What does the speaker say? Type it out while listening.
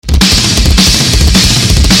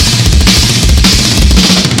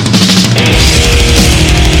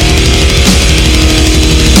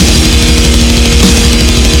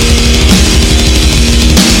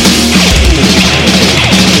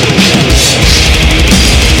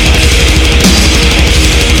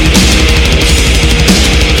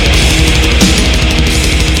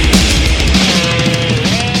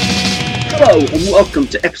welcome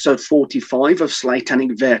to episode 45 of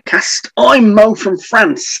Slatanic Vercast. I'm Mo from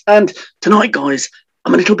France, and tonight, guys,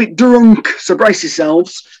 I'm a little bit drunk, so brace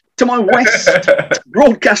yourselves. To my west,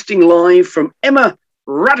 broadcasting live from Emma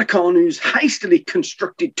Raducanu's hastily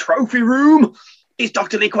constructed trophy room, is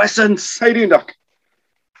Dr. Nick Wessence. How you doing, Doc?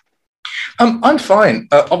 I'm fine.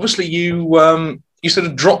 Obviously, you sort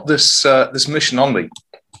of dropped this mission on me.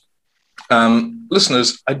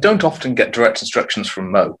 Listeners, I don't often get direct instructions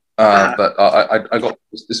from Mo, but I got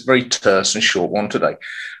this very terse and short one today.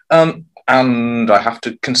 And I have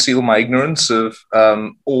to conceal my ignorance of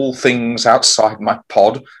all things outside my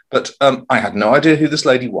pod, but I had no idea who this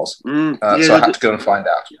lady was, so I had to go and find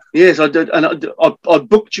out. Yes, I did, and I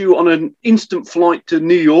booked you on an instant flight to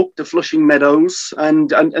New York, to Flushing Meadows,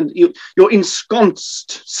 and you're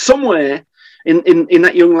ensconced somewhere in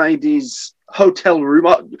that young lady's hotel room.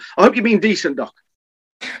 I hope you're being decent, Doc.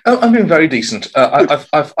 Oh, I'm being very decent.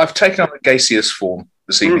 I've taken on a gaseous form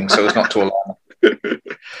this evening, so as not to alarm.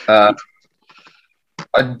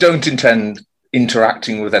 I don't intend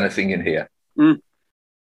interacting with anything in here.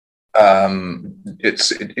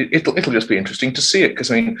 It'll just be interesting to see it,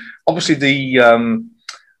 because I mean, obviously the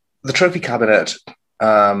trophy cabinet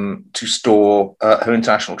to store her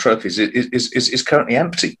international trophies is currently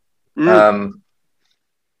empty,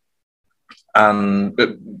 and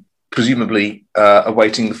presumably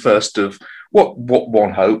awaiting the first of what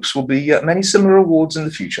one hopes will be many similar awards in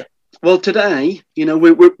the future. Well, today,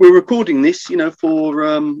 we're recording this, for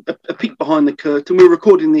a peek behind the curtain. We're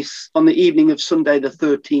recording this on the evening of Sunday, the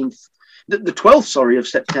 13th, the 12th, of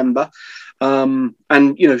September. And,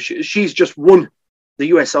 she's just won the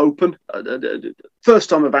US Open, first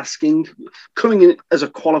time of asking, coming in as a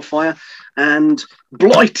qualifier. And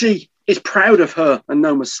Blighty is proud of her, and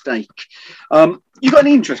no mistake. You got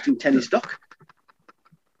any interest in tennis, Doc?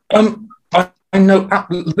 I know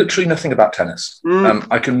literally nothing about tennis.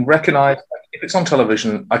 I can recognise if it's on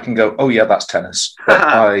television. I can go, "Oh yeah, that's tennis." But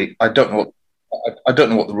I don't know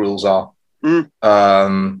what the rules are.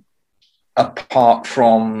 Apart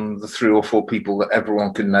from the 3 or 4 people that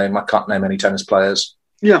everyone can name, I can't name any tennis players.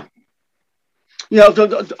 Yeah,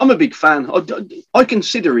 I'm a big fan. I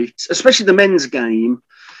consider it, especially the men's game.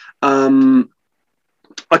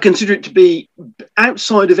 I consider it to be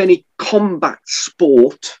outside of any combat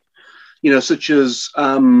sport, such as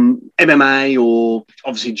MMA or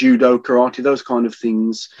obviously judo, karate, those kind of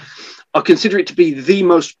things. I consider it to be the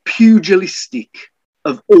most pugilistic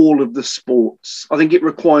of all of the sports. I think it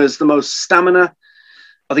requires the most stamina.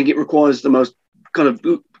 I think it requires the most kind of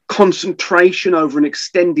concentration over an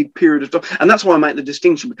extended period of time. And that's why I make the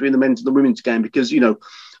distinction between the men's and the women's game, because, the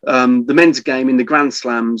men's game in the Grand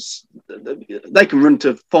Slams, they can run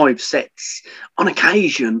to 5 sets on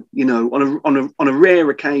occasion, on a rare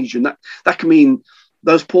occasion. That can mean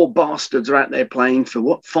those poor bastards are out there playing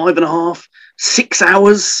for 5.5, 6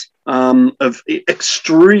 hours of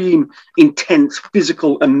extreme, intense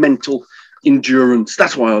physical and mental endurance.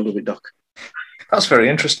 That's why I love it, Doc. That's very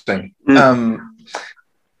interesting.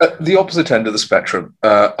 At the opposite end of the spectrum,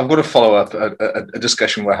 I've got to follow up a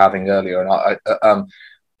discussion we're having earlier, and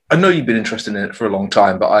I know you've been interested in it for a long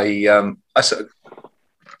time, but I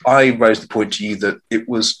raised the point to you that it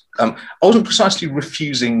was I wasn't precisely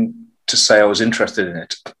refusing to say I was interested in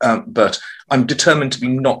it, but I'm determined to be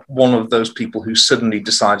not one of those people who suddenly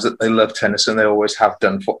decides that they love tennis and they always have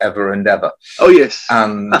done forever and ever. Oh yes.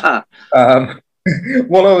 And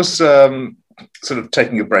while I was sort of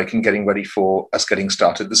taking a break and getting ready for us getting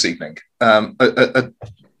started this evening, an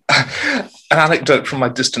anecdote from my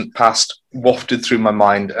distant past wafted through my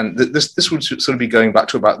mind, and this would sort of be going back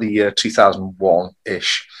to about the year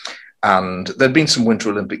 2001-ish, and there'd been some Winter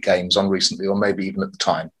Olympic Games on recently, or maybe even at the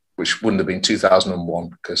time, which wouldn't have been 2001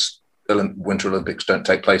 because Winter Olympics don't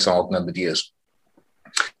take place on odd-numbered years.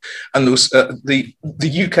 And there was the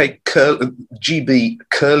UK GB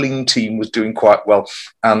curling team was doing quite well,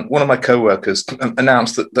 and one of my co-workers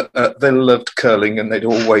announced that they loved curling and they'd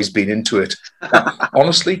always been into it.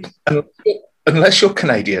 Honestly, unless you're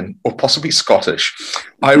Canadian or possibly Scottish,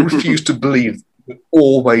 I refuse to believe they've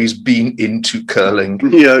always been into curling.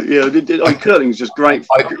 Yeah. Curling is just great.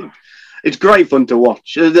 It's great fun to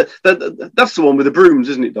watch. That's the one with the brooms,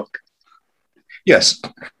 isn't it, Doc? Yes.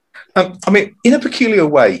 I mean, in a peculiar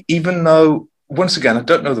way, even though, once again, I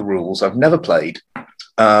don't know the rules, I've never played,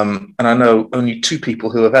 and I know only 2 people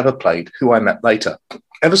who have ever played, who I met later.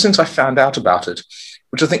 Ever since I found out about it,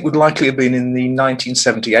 which I think would likely have been in the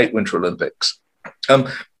 1978 Winter Olympics,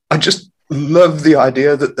 I just love the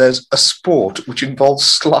idea that there's a sport which involves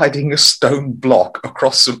sliding a stone block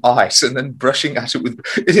across some ice and then brushing at it with...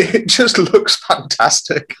 It just looks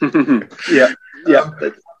fantastic. Yeah.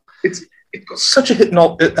 It's It got such a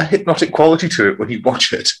hypnotic quality to it when you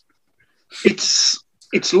watch it.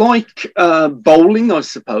 It's like bowling, I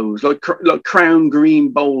suppose, like crown green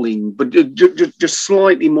bowling, but just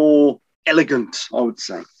slightly more elegant, I would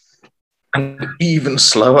say. And even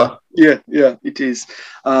slower. Yeah, it is.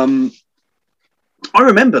 I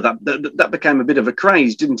remember that became a bit of a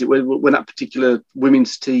craze, didn't it? When that particular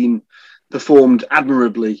women's team performed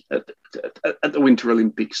admirably at the Winter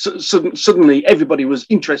Olympics. Suddenly, everybody was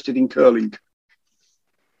interested in curling.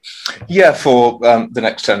 Yeah, for the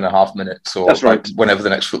next 10.5 minutes, or that's right. Whenever the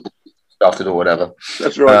next football started, or whatever.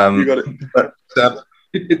 That's right. You got it. But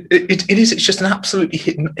it's just an absolutely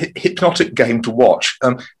hypnotic game to watch,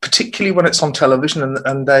 particularly when it's on television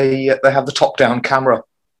and they have the top-down camera.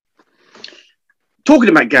 Talking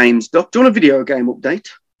about games, Doc, do you want a video game update?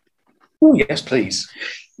 Oh, yes, please.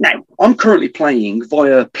 Now, I'm currently playing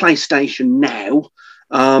via PlayStation Now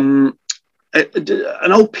an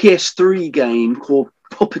old PS3 game called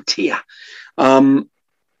Puppeteer.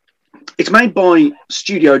 It's made by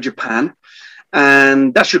Studio Japan,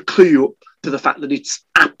 and that should clue you up to the fact that it's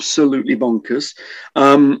absolutely bonkers.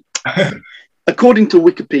 According to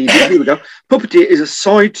Wikipedia, here we go. Puppeteer is a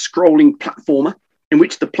side-scrolling platformer in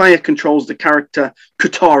which the player controls the character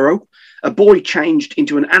Kotaro, a boy changed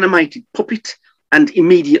into an animated puppet and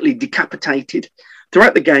immediately decapitated.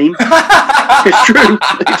 Throughout the game, it's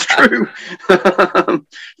true.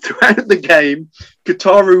 Throughout the game,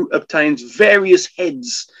 Kotaro obtains various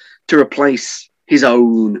heads to replace his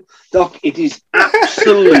own. Doc, it is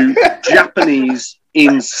absolute Japanese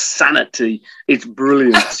insanity. It's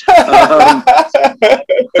brilliant.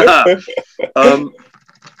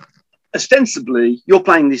 Ostensibly, you're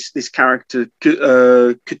playing this character,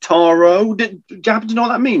 Kotaro. Do you happen to know what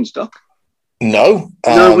that means, Doc? No.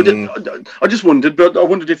 I just wondered, but I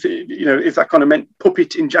wondered if if that kind of meant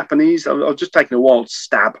puppet in Japanese. I was just taking a wild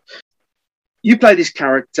stab. You play this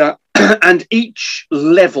character, and each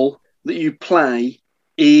level that you play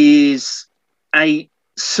is a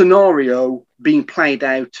scenario being played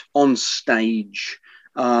out on stage.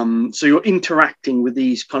 So you're interacting with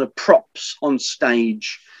these kind of props on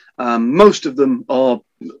stage. Most of them are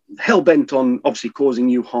hell-bent on obviously causing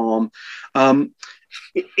you harm.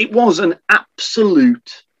 It was an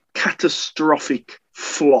absolute catastrophic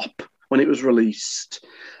flop when it was released.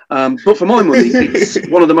 But for my money, it's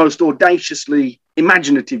one of the most audaciously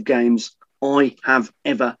imaginative games I have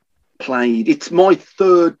ever played. It's my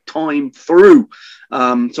third time through.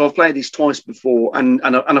 So I've played this twice before, and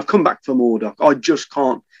I've come back for more, Doc. I just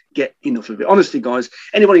can't get enough of it. Honestly, guys,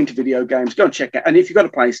 anyone into video games, go and check out. And if you've got a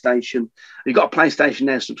PlayStation, you've got a PlayStation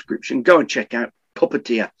Now subscription, go and check out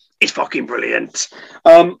Puppeteer. It's fucking brilliant.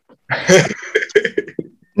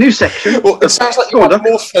 New section. Well, it sounds like you had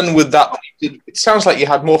more fun with that. It sounds like you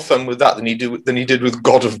had more fun with that than you did with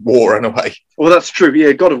God of War, in a way. Well, that's true.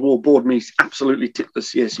 Yeah, God of War bored me absolutely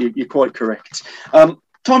tipless. Yes, you're quite correct.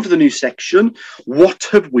 Time for the new section. What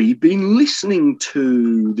have we been listening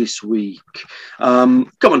to this week?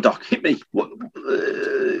 Come on, Doc, hit me.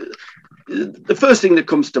 The first thing that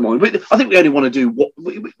comes to mind. I think we only want to do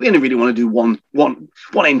we only really want to do one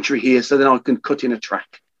entry here, so then I can cut in a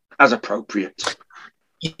track as appropriate.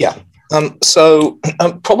 Yeah. So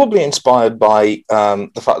probably inspired by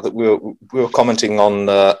the fact that we were commenting on,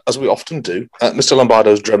 as we often do, Mr.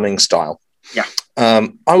 Lombardo's drumming style. Yeah.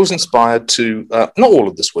 I was inspired to, not all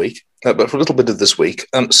of this week, but for a little bit of this week,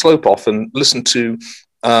 slope off and listen to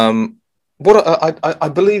what I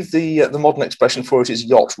believe the modern expression for it is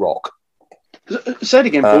yacht rock. Say it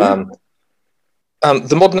again, Paul.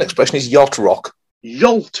 The modern expression is yacht rock.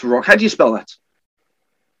 Yacht rock. How do you spell that?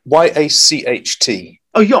 YACHT.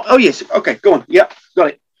 Oh, yacht. Oh, yes. Okay, go on. Yeah,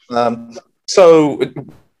 got it.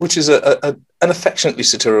 Which is an affectionately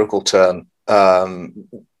satirical term,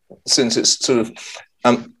 since it's sort of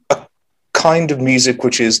a kind of music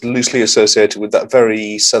which is loosely associated with that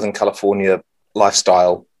very Southern California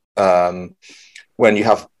lifestyle, when you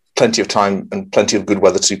have plenty of time and plenty of good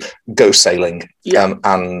weather to go sailing. Yeah.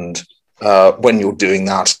 And when you're doing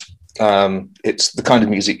that, it's the kind of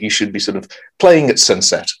music you should be sort of playing at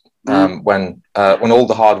sunset, when all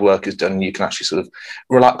the hard work is done, and you can actually sort of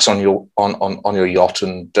relax on your yacht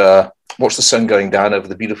and watch the sun going down over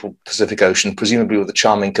the beautiful Pacific Ocean, presumably with a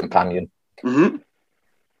charming companion. Mm-hmm.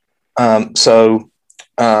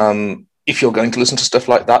 If you're going to listen to stuff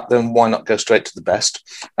like that, then why not go straight to the best?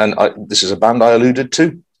 And this is a band I alluded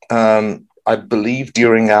to. I believe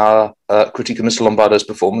during our critique of Mr. Lombardo's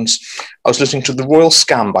performance, I was listening to The Royal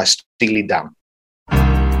Scam by Steely Dan.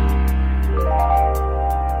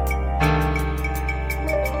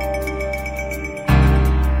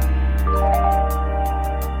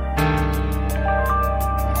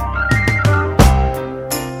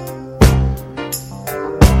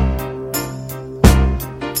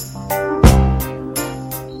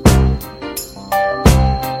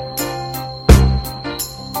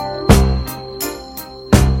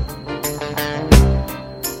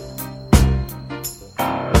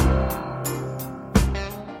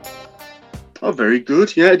 Oh, very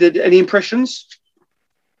good. Yeah. Did any impressions?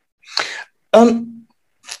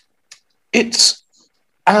 It's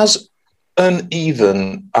as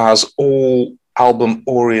uneven as all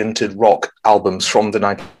album-oriented rock albums from the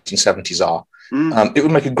 1970s are. It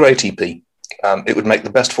would make a great EP. It would make the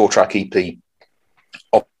best 4-track EP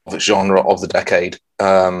of its genre of the decade.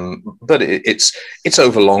 But it's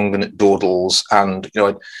overlong and it dawdles. And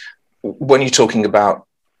when you're talking about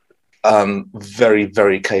very,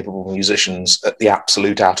 very capable musicians at the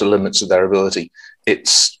absolute outer limits of their ability,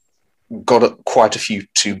 it's got quite a few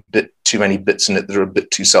too many bits in it that are a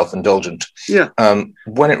bit too self-indulgent. Yeah.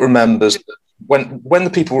 When it remembers, when the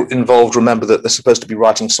people involved remember that they're supposed to be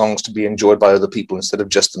writing songs to be enjoyed by other people instead of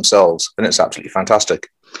just themselves, and it's absolutely fantastic.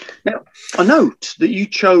 Now, I note that you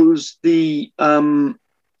chose the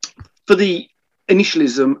for the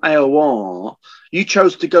initialism AOR, you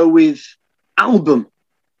chose to go with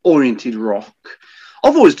album-oriented rock.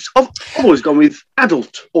 I've always gone with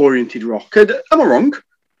adult-oriented rock. Am I wrong?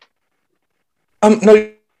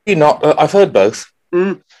 No, you're not. I've heard both.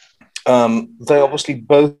 Mm. They obviously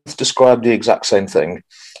both describe the exact same thing.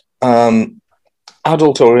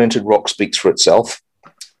 Adult-oriented rock speaks for itself,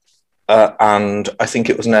 and I think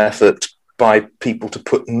it was an effort by people to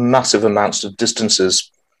put massive amounts of distances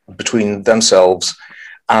between themselves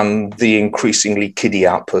and the increasingly kiddie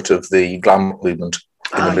output of the glam rock movement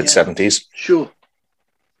in the mid-70s. Sure.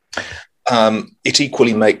 It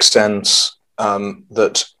equally makes sense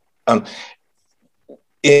that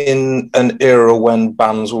in an era when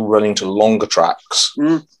bands were running to longer tracks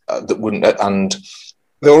that wouldn't, and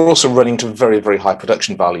they were also running to very, very high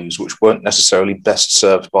production values, which weren't necessarily best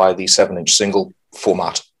served by the 7-inch single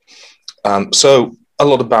format. So a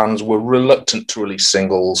lot of bands were reluctant to release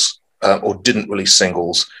singles or didn't release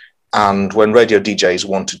singles. And when radio DJs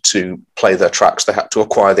wanted to play their tracks, they had to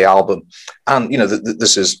acquire the album. And,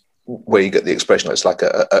 this is where you get the expression, it's like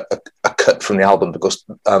a cut from the album, because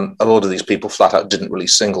a lot of these people flat out didn't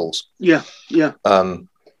release singles. Yeah.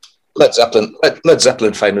 Led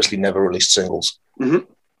Zeppelin famously never released singles. Mm-hmm.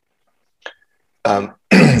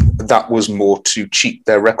 That was more to cheat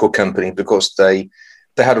their record company, because they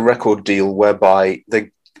had a record deal whereby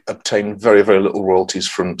they obtained very, very little royalties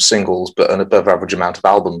from singles, but an above average amount of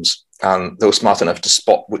albums. And they were smart enough to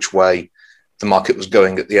spot which way the market was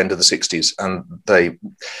going at the end of the 60s. And they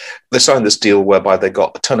signed this deal whereby they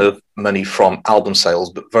got a ton of money from album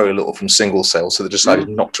sales, but very little from single sales. So they decided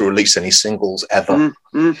not to release any singles ever.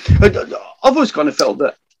 I've always kind of felt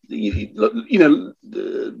that, the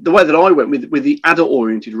way that I went with the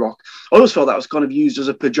adult-oriented rock, I always felt that was kind of used as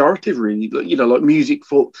a pejorative, really. Like music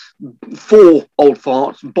for old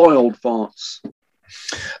farts, by old farts.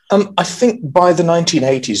 I think by the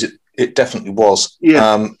 1980s, it definitely was.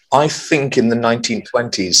 Yeah. I think in the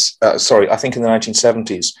 1920s, I think in the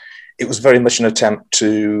 1970s, it was very much an attempt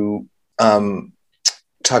to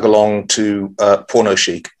tag along to porno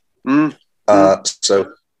chic.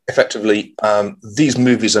 So effectively, these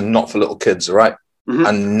movies are not for little kids, all right? Mm-hmm.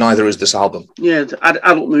 And neither is this album. Yeah,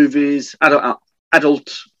 adult movies,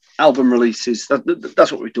 adult album releases.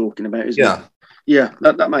 That's what we're talking about, isn't it? Yeah,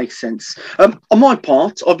 that makes sense. On my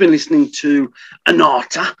part, I've been listening to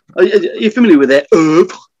Anata. Are you familiar with their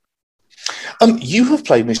oeuvre? You have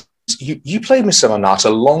played me. You played me some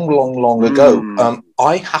Anata long ago.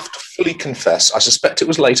 I have to fully confess, I suspect it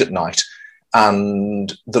was late at night,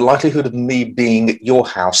 and the likelihood of me being at your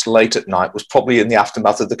house late at night was probably in the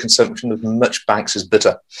aftermath of the consumption of Much Banks's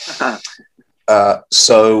Bitter.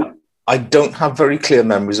 So I don't have very clear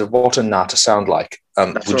memories of what Anata sound like.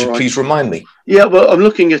 Would you please remind me? Yeah, well, I'm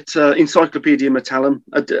looking at Encyclopedia Metallum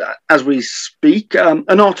as we speak.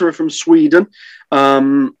 Anata are from Sweden.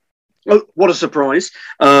 What a surprise.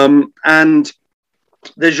 And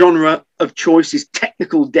their genre of choice is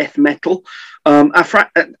technical death metal. Our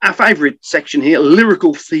favourite section here,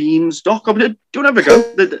 lyrical themes. Doc, do you want to have a go?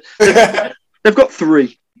 They've got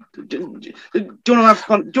 3. Do you want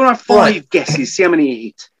to have 5 guesses? See how many you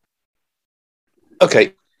hit.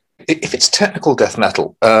 Okay. If it's technical death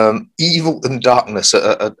metal, Evil and Darkness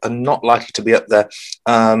are not likely to be up there.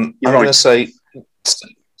 I'm going to say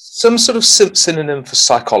some sort of synonym for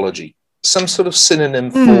psychology, some sort of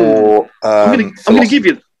synonym for. I'm going to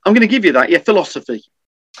give you that. Yeah, philosophy.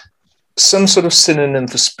 Some sort of synonym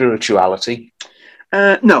for spirituality.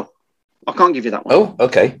 No, I can't give you that one. Oh,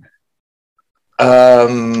 okay.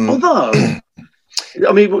 Although.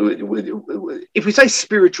 I mean, if we say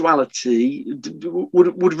spirituality,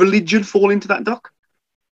 would religion fall into that, Doc?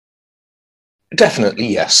 Definitely,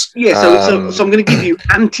 yes. Yeah, so I'm going to give you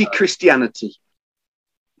anti-Christianity.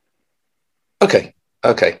 Okay.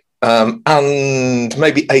 And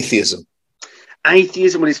maybe atheism.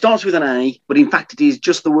 Atheism, well, it starts with an A, but in fact it is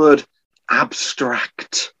just the word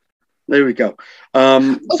abstract. There we go.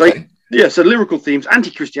 Okay. So lyrical themes,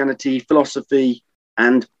 anti-Christianity, philosophy,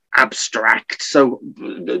 and abstract. So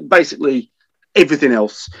basically everything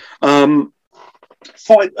else. 4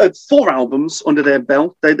 albums under their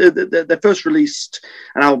belt. They first released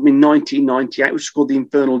an album in 1998, which is called The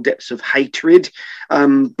Infernal Depths of Hatred.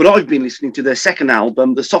 But I've been listening to their second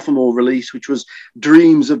album, the sophomore release, which was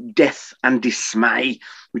Dreams of Death and Dismay,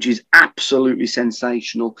 which is absolutely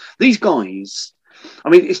sensational. These guys, I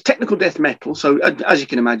mean, it's technical death metal, so as you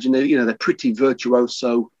can imagine, they're pretty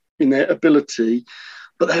virtuoso in their ability,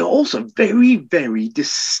 but they're also very, very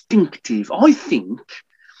distinctive. I think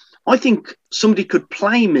somebody could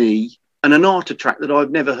play me an Anata track that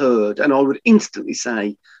I've never heard, and I would instantly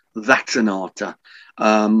say, that's Anata.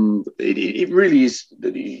 It really is,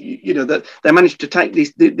 that they managed to take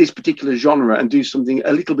this particular genre and do something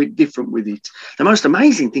a little bit different with it. The most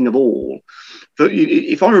amazing thing of all,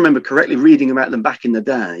 if I remember correctly, reading about them back in the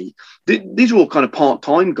day, these are all kind of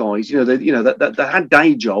part-time guys. That had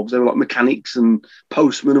day jobs. They were like mechanics and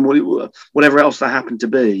postmen and whatever else they happened to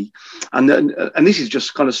be. And this is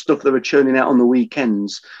just kind of stuff they were churning out on the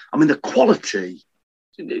weekends. I mean, the quality,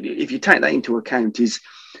 if you take that into account, is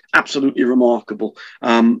absolutely remarkable.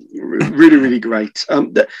 Really, really great.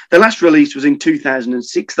 The last release was in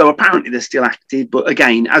 2006, though apparently they're still active. But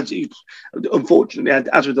again, unfortunately,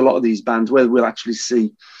 as with a lot of these bands, whether we'll actually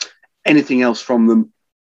see anything else from them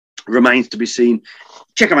remains to be seen.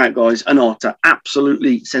 Check them out, guys. Anata,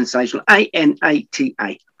 absolutely sensational.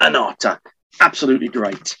 Anata, Anata, absolutely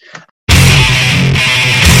great.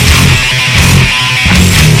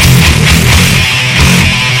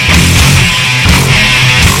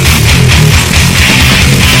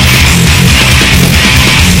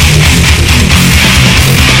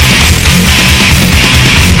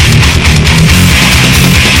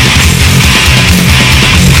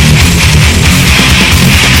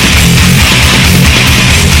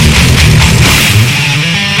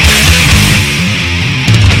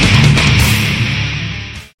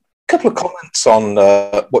 Couple of comments on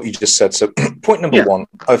what you just said. So, point number one,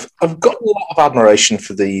 I've got a lot of admiration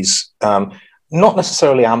for these, not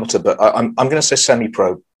necessarily amateur, but I'm going to say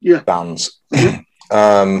semi-pro bands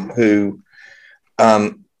who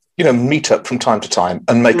meet up from time to time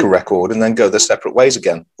and make a record and then go their separate ways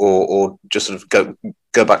again, or just sort of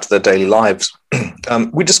go back to their daily lives.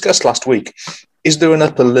 We discussed last week: is there an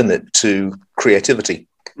upper limit to creativity?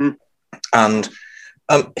 And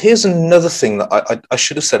here's another thing that I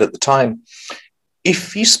should have said at the time.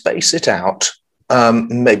 If you space it out,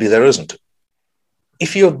 maybe there isn't.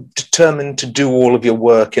 If you're determined to do all of your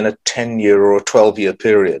work in a 10-year or a 12-year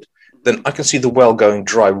period, then I can see the well going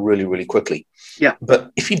dry really, really quickly. Yeah.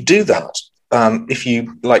 But if you do that, if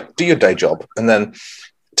you do your day job and then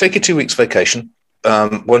take a 2 weeks vacation,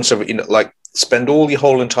 once every, spend all your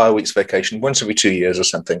whole entire week's vacation once every 2 years or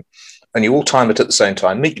something, and you all time it at the same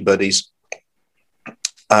time, meet your buddies.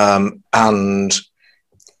 And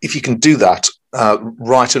if you can do that,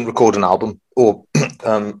 write and record an album, or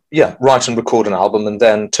write and record an album, and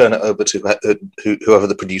then turn it over to whoever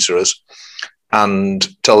the producer is, and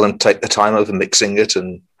tell them to take the time over mixing it.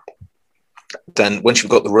 And then once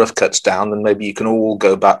you've got the rough cuts down, then maybe you can all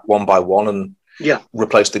go back one by one and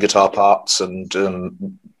replace the guitar parts and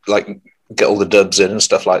get all the dubs in and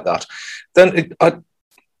stuff like that. Then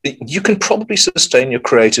you can probably sustain your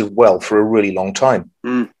creative well for a really long time.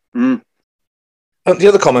 The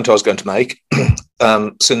other comment I was going to make,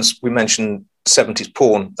 since we mentioned 70s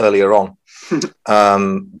porn earlier on,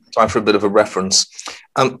 time for a bit of a reference.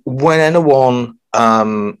 When anyone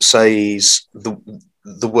says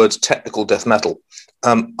the words technical death metal,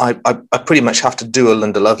 I pretty much have to do a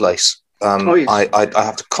Linda Lovelace. I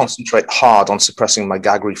have to concentrate hard on suppressing my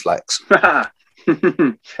gag reflex.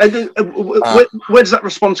 And where does that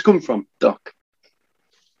response come from, Doc?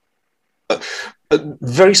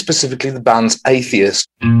 Very specifically, the band's Atheist.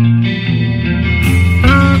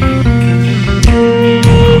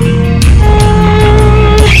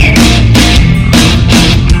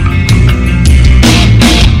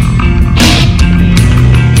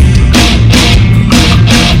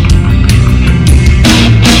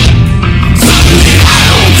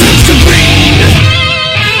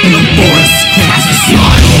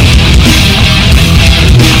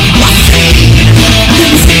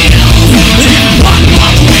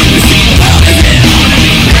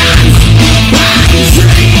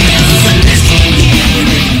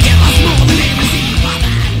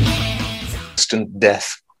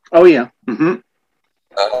 Death. Oh yeah. Mm-hmm.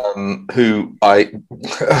 who I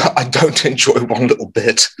I don't enjoy one little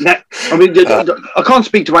bit. No, I mean, I can't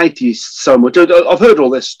speak to atheists so much. I've heard all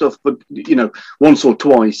this stuff, but once or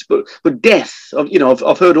twice. But Death,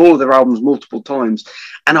 I've heard all of their albums multiple times,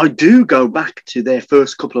 and I do go back to their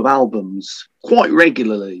first couple of albums quite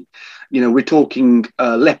regularly. We're talking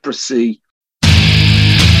Leprosy.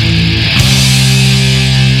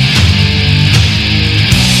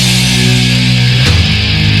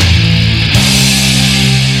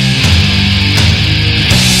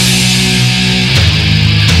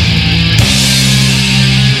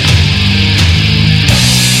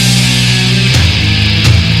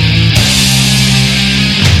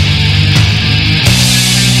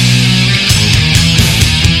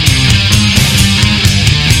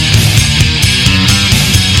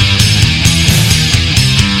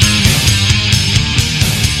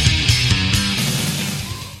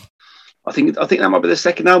 I think that might be their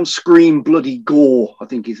second album. Scream Bloody Gore, I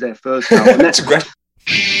think, is their first album. That's great.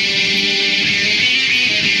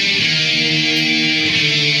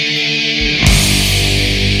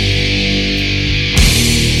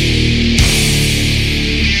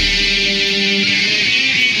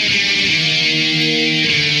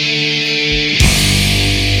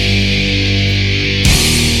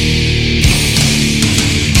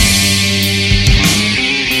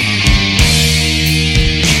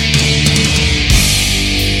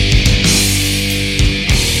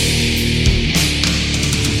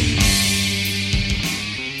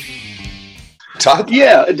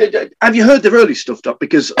 Yeah, have you heard their early stuff, Doc?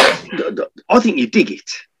 Because I think you dig it.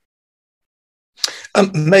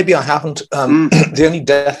 Maybe I haven't. The only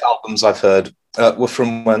Death albums I've heard were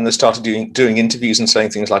from when they started doing interviews and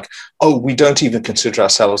saying things like, "Oh, we don't even consider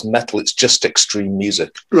ourselves metal; it's just extreme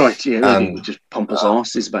music." Right? Yeah, and just pompous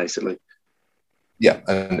asses, basically. Yeah,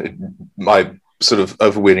 and my sort of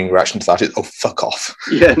overweening reaction to that is, "Oh, fuck off!"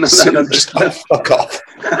 Yeah, no, fuck off.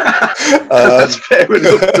 That's fair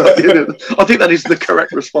enough. I think that is the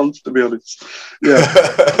correct response, to be honest. Yeah.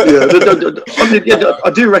 I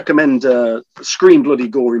do recommend Scream Bloody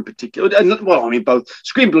Gore in particular. Well, I mean, both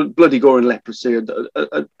Scream Bloody Gore and Leprosy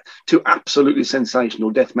are two absolutely sensational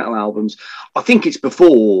death metal albums. I think it's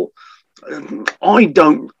before.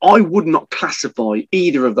 I would not classify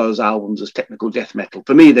either of those albums as technical death metal.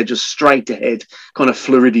 For me, they're just straight ahead, kind of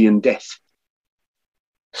Floridian death.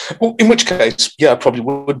 Well, in which case, yeah, I probably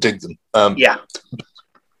would dig them.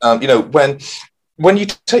 When you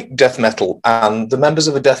take death metal and the members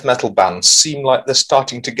of a death metal band seem like they're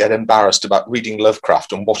starting to get embarrassed about reading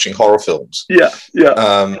Lovecraft and watching horror films.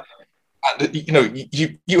 And,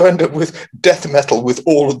 you end up with death metal with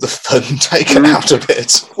all of the fun taken out of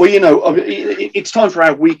it. Well, it's time for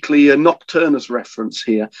our weekly Nocturnus reference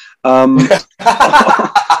here. I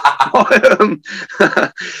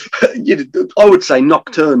would say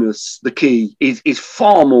Nocturnus, The Key, is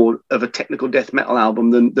far more of a technical death metal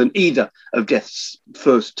album than either of Death's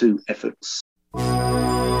first two efforts.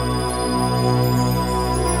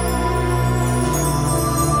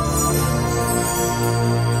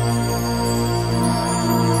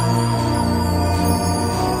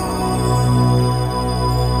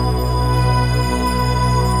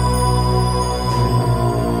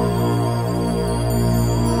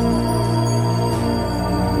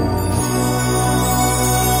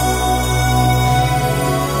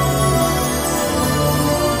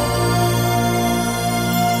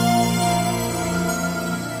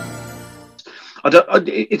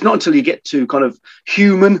 It's not until you get to kind of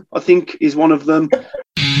Human, I think, is one of them.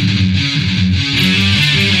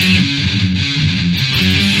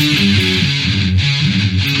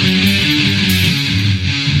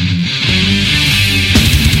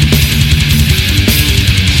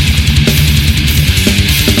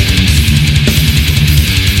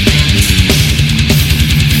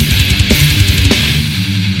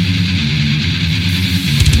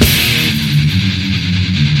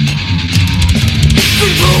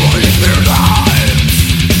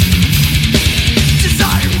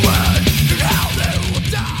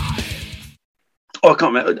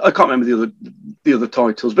 I can't remember the other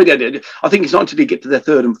titles, but yeah, I think it's not until you get to their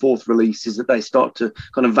third and fourth releases that they start to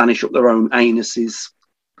kind of vanish up their own anuses.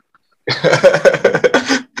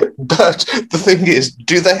 But the thing is,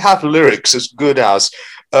 do they have lyrics as good as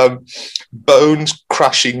bones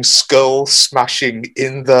crashing, skull smashing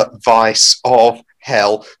in the vice of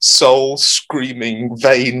hell, soul screaming,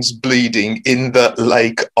 veins bleeding in the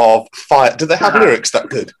lake of fire. Do they have lyrics that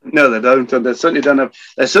good? No, they don't. And they certainly don't have.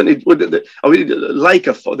 They certainly. I mean, Lake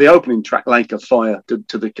of the opening track, "Lake of Fire."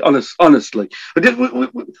 To the honestly,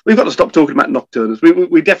 we've got to stop talking about Nocturnus.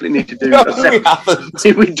 We definitely need to do. No, we haven't.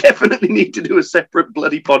 We definitely need to do a separate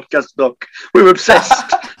bloody podcast, Doc. We're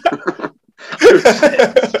obsessed. We're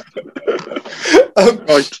obsessed.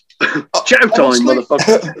 Right, chow time,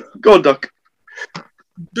 motherfucker. Go on, Doc.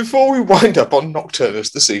 Before we wind up on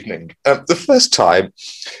Nocturnus this evening, the first time,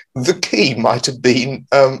 The Key might have been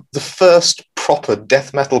the first proper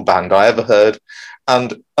death metal band I ever heard,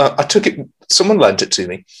 and I took it. Someone lent it to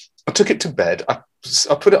me. I took it to bed. I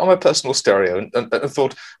put it on my personal stereo and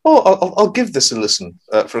thought, I'll give this a listen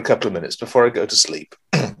for a couple of minutes before I go to sleep.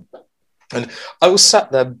 And I was sat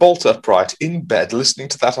there bolt upright in bed listening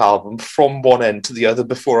to that album from one end to the other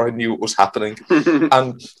before I knew what was happening.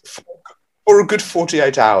 And for a good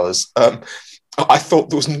 48 hours, I thought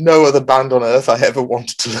there was no other band on earth I ever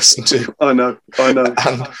wanted to listen to. I know.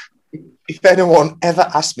 And if anyone ever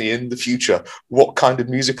asked me in the future what kind of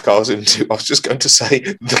music I was into, I was just going to say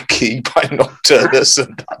The Key by Nocturnus,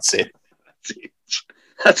 and that's it.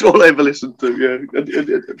 That's all I ever listened to, yeah.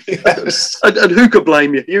 Yes. And who could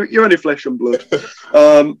blame you? You're only flesh and blood.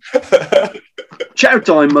 Chow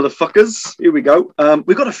time, motherfuckers. Here we go.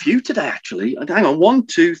 We've got a few today, actually. Hang on. 1,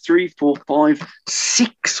 2, 3, 4, 5,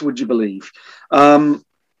 6, would you believe?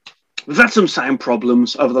 We've had some sound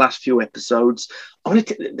problems over the last few episodes.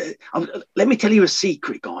 Let me tell you a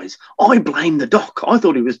secret, guys. I blame the Doc. I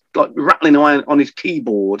thought he was like rattling away on his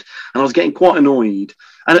keyboard, and I was getting quite annoyed.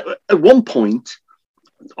 And at one point,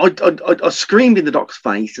 I screamed in the Doc's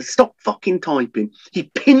face, "Stop fucking typing."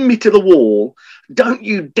 He pinned me to the wall. "Don't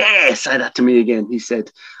you dare say that to me again," he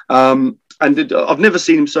said. And I've never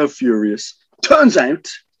seen him so furious. Turns out,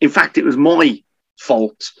 in fact, it was my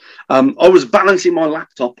fault. I was balancing my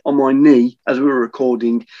laptop on my knee as we were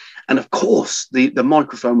recording, and of course, the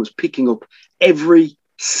microphone was picking up every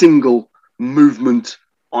single movement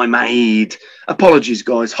I made. Apologies,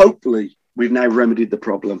 guys. Hopefully, we've now remedied the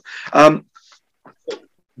problem.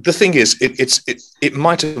 The thing is, it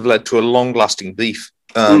might have led to a long-lasting beef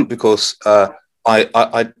because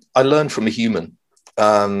I learned from a human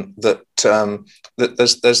that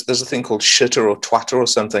there's a thing called shitter or twatter or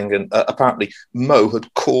something, and apparently Mo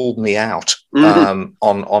had called me out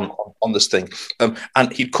on this thing,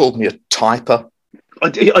 and he'd called me a typer. I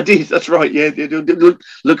did. That's right. Yeah,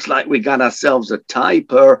 looks like we got ourselves a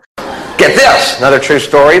typer. Get this, another true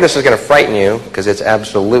story. This is going to frighten you because it's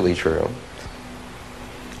absolutely true.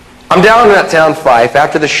 I'm down in that town, Fife.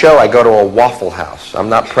 After the show, I go to a Waffle House. I'm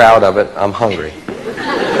not proud of it. I'm hungry.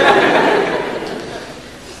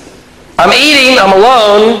 I'm eating, I'm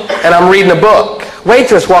alone, and I'm reading a book.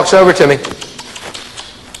 Waitress walks over to me.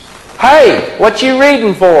 "Hey, what you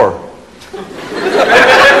reading for?"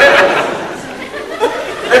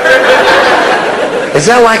 Is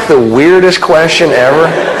that like the weirdest question ever?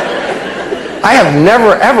 I have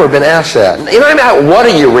never, ever been asked that. You know what I mean? What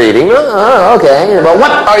are you reading? Oh, okay. But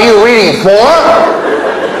what are you reading for?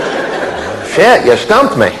 Shit, you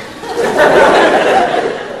stumped me.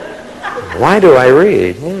 Why do I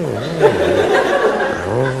read? Why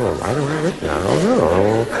do I read? I don't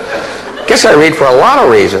know. Guess I read for a lot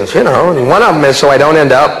of reasons, you know. And one of them is so I don't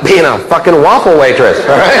end up being a fucking waffle waitress,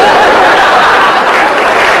 all right?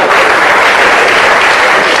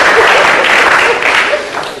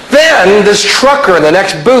 Then this trucker in the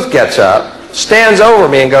next booth gets up, stands over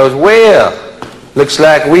me and goes, "Well, looks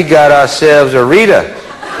like we got ourselves a Rita."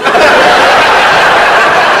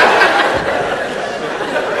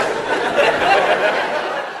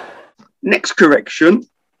 Next correction.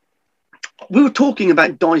 We were talking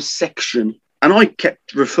about dissection, and I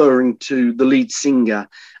kept referring to the lead singer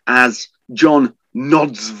as John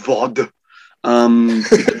Nodsvod.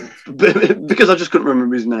 Because I just couldn't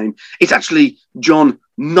remember his name. It's actually John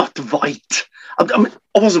Notvite. I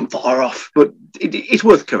wasn't far off, but it's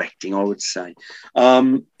worth correcting, I would say.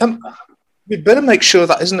 We'd better make sure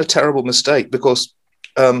that isn't a terrible mistake, because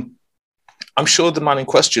I'm sure the man in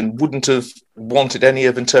question wouldn't have wanted any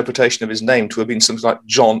of interpretation of his name to have been something like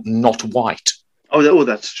John Not White. Oh,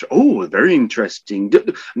 that's true. Oh, very interesting.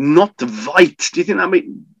 Not White. Do you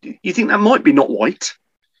think that might be Not White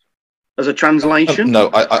as a translation? No,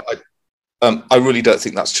 I really don't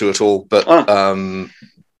think that's true at all. But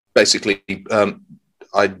basically,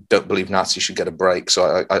 I don't believe Nazis should get a break.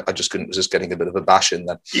 So I just couldn't resist getting a bit of a bash in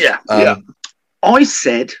there. Yeah. I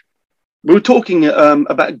said, we were talking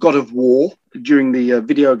about God of War during the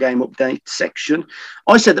video game update section.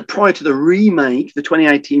 I said that prior to the remake, the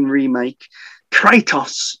 2018 remake,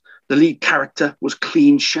 Kratos, the lead character was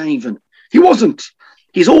clean shaven. He wasn't.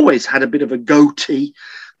 He's always had a bit of a goatee,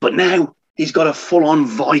 but now he's got a full-on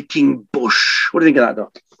Viking bush. What do you think of that,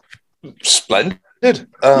 Doc? Splendid.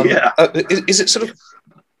 Yeah. Is it sort of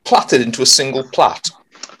plaited into a single plait?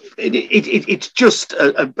 It's just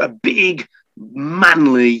a big,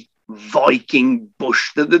 manly Viking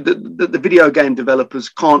bush. The video game developers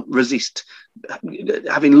can't resist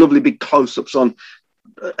having lovely big close-ups on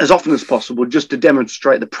as often as possible just to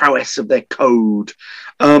demonstrate the prowess of their code.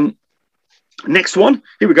 Next one,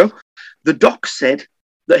 here we go. The Doc said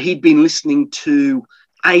that he'd been listening to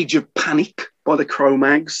Age of Panic by the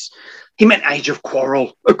Cro-Mags. He meant Age of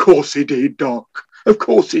Quarrel. Of course he did, Doc. Of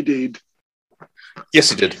course he did.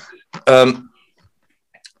 Yes, he did.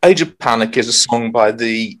 Age of Panic is a song by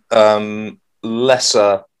the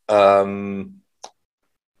lesser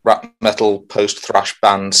rap metal post-thrash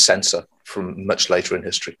band Censor from much later in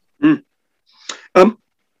history.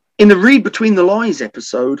 In the Read Between the Lies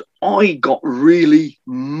episode, I got really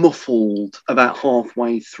muffled about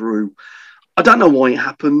halfway through. I don't know why it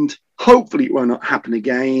happened. Hopefully it won't happen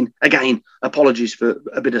again. Again, apologies for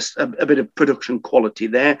a bit of production quality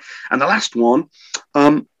there. And the last one,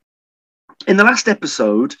 in the last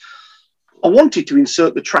episode, I wanted to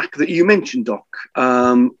insert the track that you mentioned, Doc.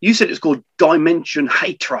 You said it's called Dimension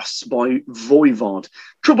Hatros by Voivod.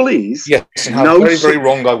 Trouble is... Yes, how very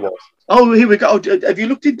wrong I was. Oh, here we go. Have you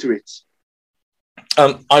looked into it?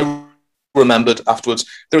 I remembered afterwards.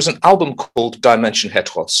 There was an album called Dimension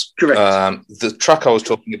Hatros. Correct. The track I was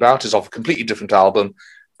talking about is off a completely different album.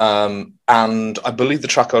 And I believe the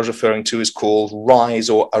track I was referring to is called Rise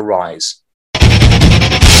or Arise.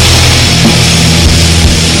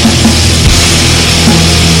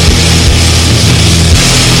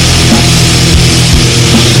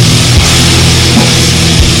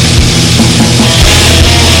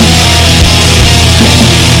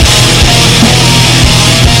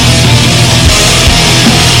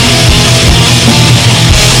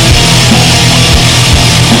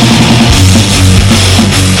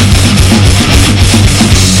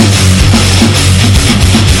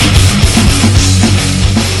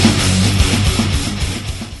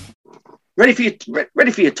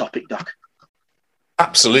 Ready for your topic, Doc?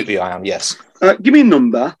 Absolutely, I am, yes. Give me a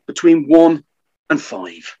number between 1 and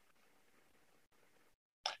 5.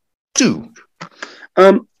 2.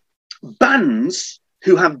 Bands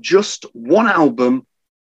who have just one album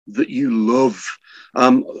that you love.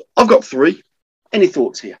 I've got 3. Any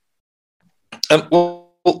thoughts here?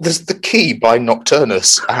 Well, there's The Key by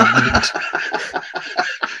Nocturnus. And...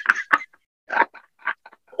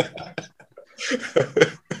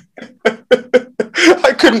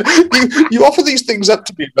 I couldn't. You offer these things up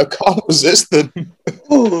to me, and I can't resist them.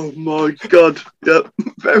 Oh my God! Yeah,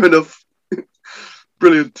 fair enough.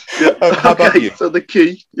 Brilliant. Yeah. How about you? So The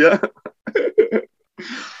Key. Yeah.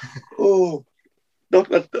 Oh,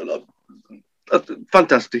 that's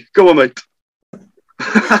fantastic. Go on, mate.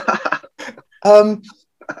 I'm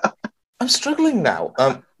struggling now.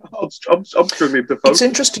 I'm struggling to focus. It's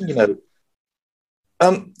interesting, you know.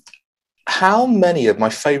 How many of my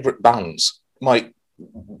favourite bands,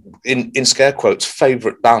 in scare quotes,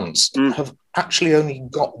 favourite bands, have actually only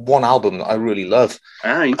got one album that I really love?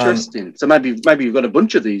 Ah, interesting. So maybe you've got a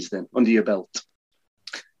bunch of these then under your belt.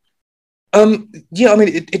 Yeah, I mean,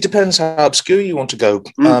 it depends how obscure you want to go.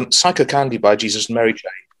 Psycho Candy by Jesus and Mary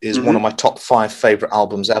Chain is one of my top 5 favourite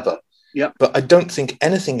albums ever. Yeah, but I don't think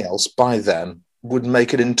anything else by them would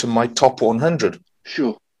make it into my top 100.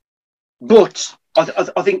 Sure, but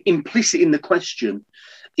I think implicit in the question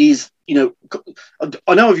is, you know,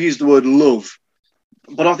 I know I've used the word love,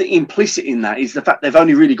 but I think implicit in that is the fact they've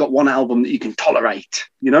only really got one album that you can tolerate,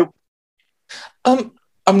 you know? I'm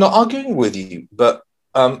not arguing with you, but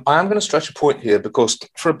I am going to stretch a point here, because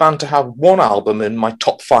for a band to have one album in my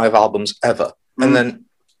top 5 albums ever, and then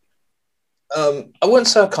I wouldn't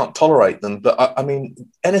say I can't tolerate them, but I mean,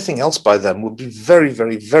 anything else by them would be very,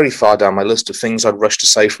 very, very far down my list of things I'd rush to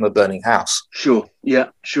save from a burning house. Sure, yeah,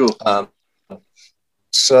 sure.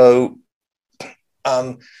 So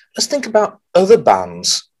let's think about other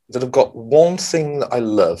bands that have got one thing that I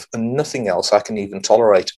love and nothing else I can even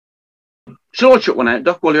tolerate. Shall I chuck one out,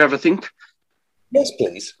 Doc, while you have a think? Yes,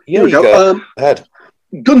 please. Yeah, Here we go. Ahead.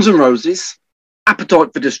 Guns N' Roses,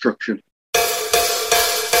 Appetite for Destruction.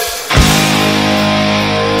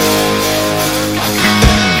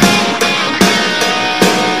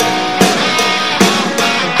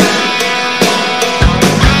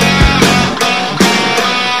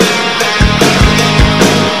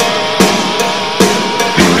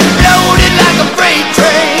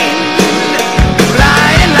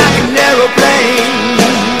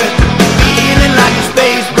 Feeling like a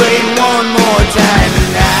space brain.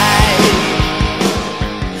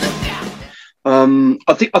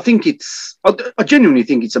 I genuinely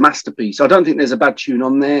think it's a masterpiece. I don't think there's a bad tune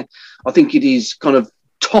on there. I think it is kind of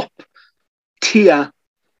top tier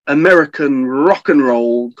American rock and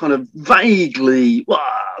roll, kind of vague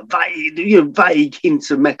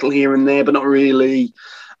hints of metal here and there, but not really.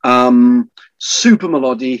 Super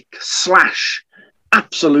melodic. Slash,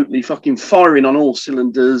 absolutely fucking firing on all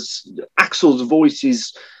cylinders. Axl's voice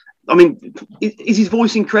is, I mean, is his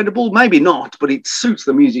voice incredible? Maybe not, but it suits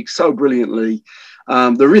the music so brilliantly.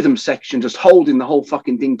 The rhythm section just holding the whole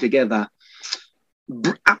fucking thing together.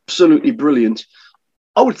 Absolutely brilliant.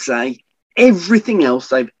 I would say everything else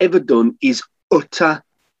they've ever done is utter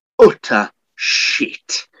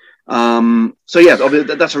shit. So yeah, I mean,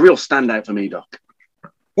 that's a real standout for me, Doc.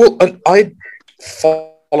 Well, and I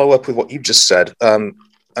follow up with what you've just said, and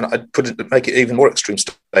I'd make it even more extreme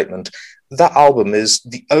statement. That album is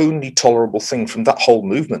the only tolerable thing from that whole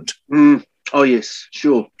movement. Oh yes,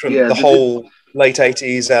 sure. From the whole late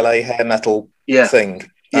 80s LA hair metal thing.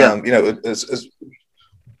 Yeah. As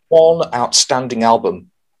one outstanding album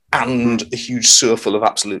and a huge sewer full of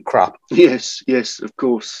absolute crap. Yes, of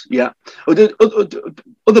course. Yeah.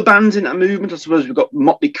 Other bands in that movement, I suppose we've got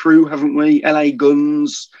Motley Crue, haven't we? LA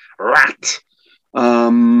Guns, Rat. What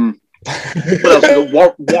else? We've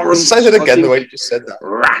got Warrant. Say that again, the way you just said that.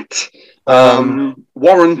 Rat.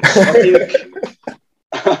 Warrant, I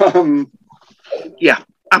think. Yeah,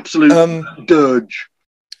 absolute dirge.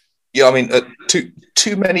 Yeah, I mean, too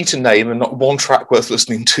many to name, and not one track worth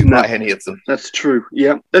listening to by any of them. That's true.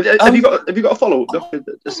 Yeah. Have you got a follow up?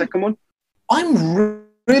 The second one. I'm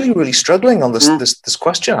really struggling on this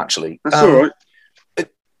question. Actually, that's all right.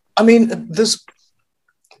 I mean, there's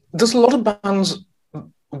a lot of bands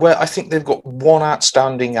where I think they've got one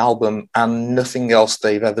outstanding album and nothing else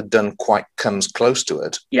they've ever done quite comes close to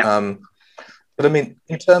it. Yeah. But I mean,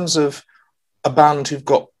 in terms of a band who've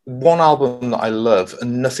got one album that I love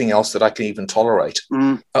and nothing else that I can even tolerate,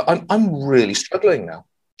 I'm really struggling now.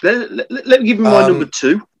 Let me give you my number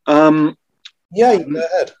two. Yeah, you go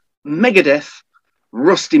ahead. Megadeth,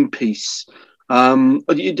 Rust in Peace. I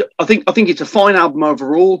think it's a fine album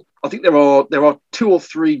overall. I think there are two or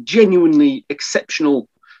three genuinely exceptional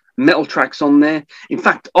metal tracks on there. In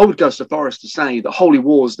fact, I would go so far as to say that Holy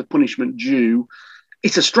War's The Punishment Due.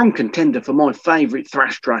 It's a strong contender for my favourite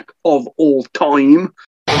thrash track of all time.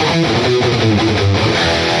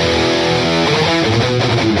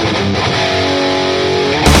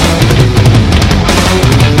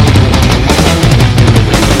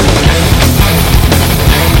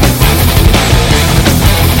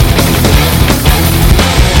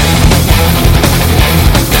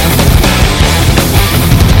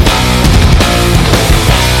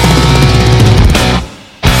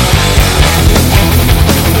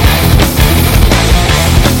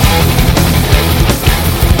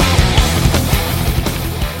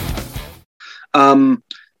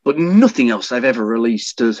 But nothing else they've ever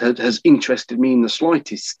released has interested me in the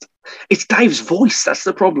slightest. It's Dave's voice, that's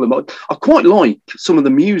the problem. I quite like some of the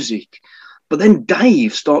music, but then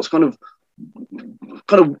Dave starts kind of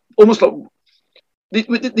almost like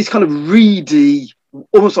this kind of reedy,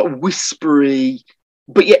 almost like whispery,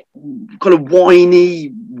 but yet kind of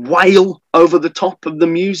whiny wail over the top of the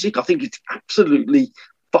music. I think it's absolutely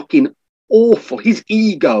fucking awful. His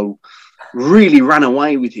ego really ran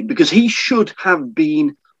away with him because he should have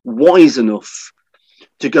been wise enough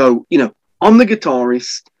to go, I'm the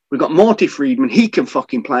guitarist. We've got Marty Friedman. He can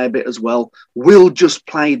fucking play a bit as well. We'll just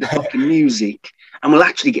play the fucking music and we'll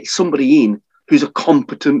actually get somebody in who's a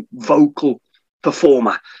competent vocal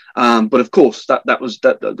performer. But of course, that was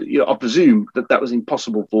I presume that was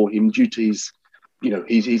impossible for him due to his,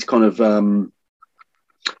 he's kind of,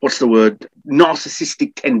 what's the word?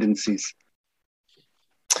 Narcissistic tendencies.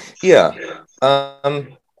 Yeah. I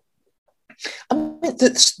mean,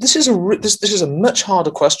 this is a much harder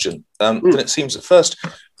question than it seems at first.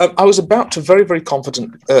 I was about to very, very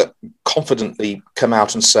confidently come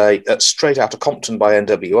out and say Straight Outta Compton by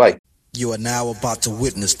NWA. You are now about to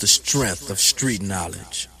witness the strength of street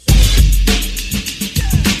knowledge.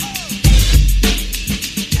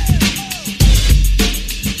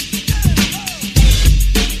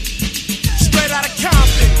 Straight Outta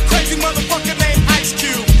Compton, crazy motherfucker named Ice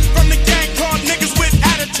Cube. From the gang called niggas with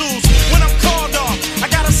attitudes. When I'm called off, I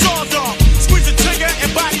got a sawed off. Squeeze the trigger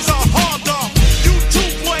and bodies are hauled off. You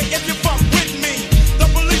too, boy, if you fuck with me. The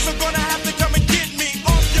police are gonna have to come and get me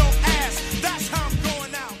off your ass. That's how I'm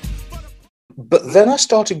going out. But then I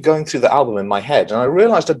started going through the album in my head and I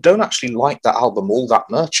realized I don't actually like that album all that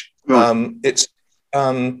much. It's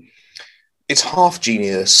half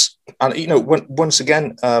genius. And, once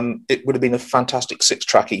again, it would have been a fantastic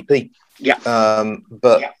 6-track EP. Yeah. I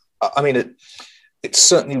mean, it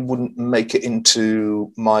certainly wouldn't make it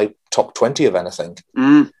into my top 20 of anything.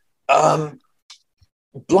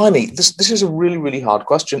 Blimey, this is a really, really hard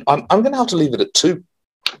question. I'm going to have to leave it at 2.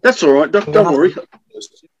 That's all right. Don't worry.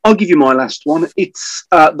 I'll give you my last one. It's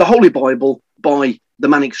the Holy Bible by the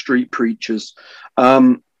Manic Street Preachers.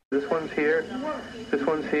 This one's here, this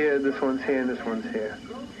one's here, this one's here, and this one's here.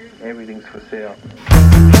 Everything's for sale.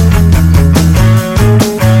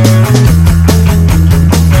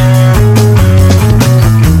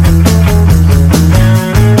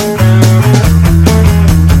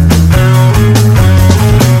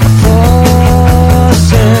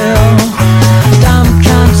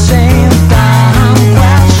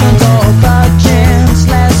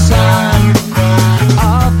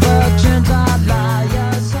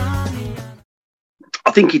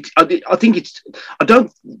 I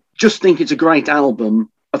don't just think it's a great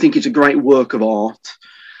album. I think it's a great work of art.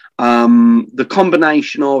 The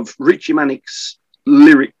combination of Richie Manick's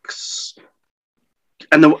lyrics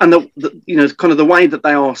and the kind of the way that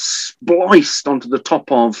they are spliced onto the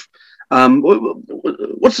top of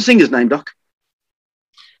what's the singer's name, Doc?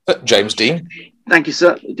 James Dean. Thank you,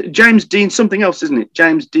 sir. James Dean, something else, isn't it?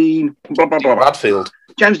 James Dean blah, blah, blah. Bradfield.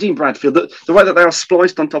 James Dean Bradfield. The way that they are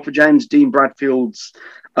spliced on top of James Dean Bradfield's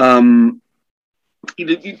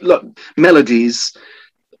melodies,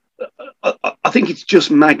 I think it's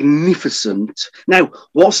just magnificent. Now,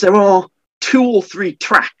 whilst there are 2 or 3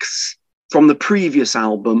 tracks from the previous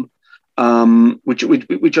album, which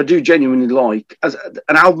I do genuinely like, as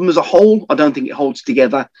an album as a whole, I don't think it holds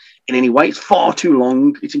together in any way. It's far too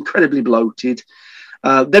long. It's incredibly bloated.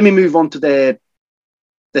 Then we move on to their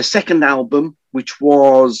second album, which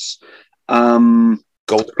was Gold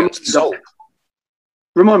Against the Soul.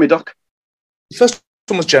 Remind me, Doc. The first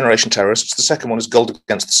one was Generation Terrorists. The second one is Gold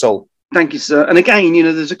Against the Soul. Thank you, sir. And again,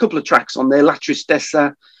 there's a couple of tracks on there. La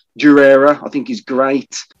Tristeza, Durera, I think is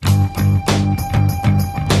great.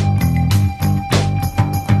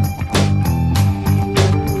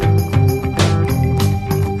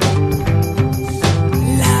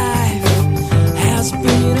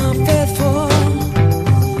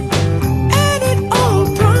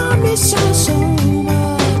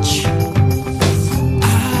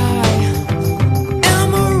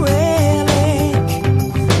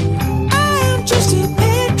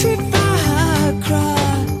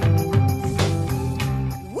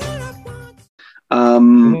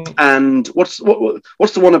 And what's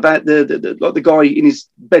the one about the guy in his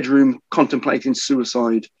bedroom contemplating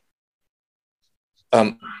suicide?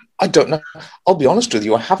 I don't know. I'll be honest with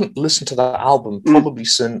you. I haven't listened to that album probably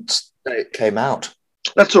since it came out.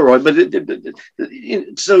 That's all right. But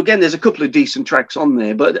so again, there's a couple of decent tracks on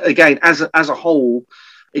there. But again, as a whole,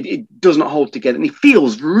 it does not hold together, and it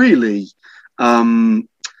feels really kind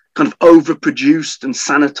of overproduced and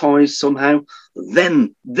sanitized somehow.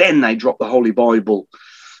 Then they drop the Holy Bible.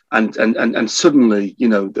 And suddenly,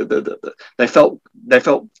 they felt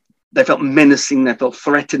menacing, they felt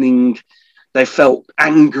threatening, they felt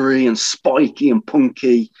angry and spiky and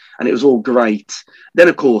punky, and it was all great. Then,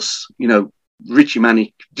 of course, Richie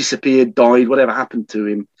Manick disappeared, died, whatever happened to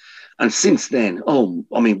him, and since then,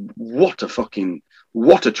 what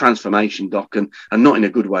a transformation, Doc, and not in a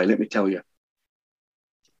good way, let me tell you.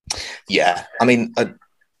 Yeah, Manic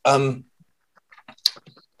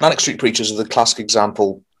Street Preachers are the classic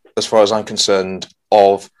example, as far as I'm concerned,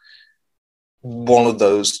 of one of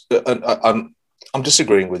those. I'm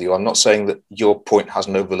disagreeing with you. I'm not saying that your point has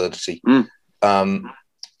no validity.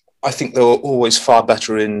 I think they were always far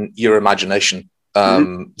better in your imagination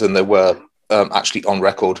than they were actually on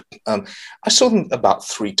record. I saw them about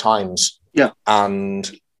 3 times. Yeah,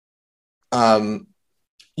 and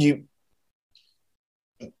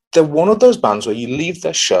they're one of those bands where you leave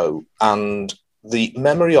their show and the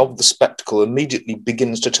memory of the spectacle immediately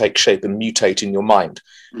begins to take shape and mutate in your mind.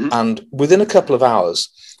 And within a couple of hours,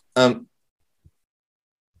 even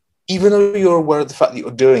though you're aware of the fact that you're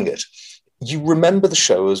doing it, you remember the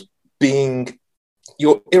show as being,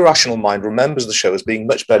 your irrational mind remembers the show as being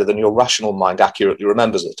much better than your rational mind accurately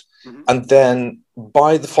remembers it. And then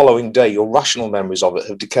by the following day, your rational memories of it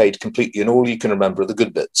have decayed completely and all you can remember are the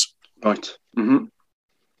good bits. Right.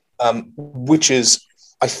 Which is,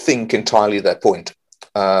 I think, entirely their point.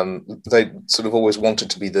 They sort of always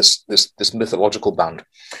wanted to be this mythological band,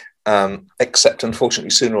 except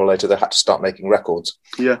unfortunately sooner or later they had to start making records.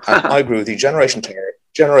 Yeah, and I agree with you. Generation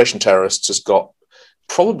Terrorists has got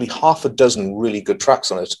probably half a dozen really good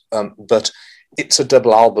tracks on it, but it's a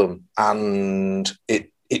double album and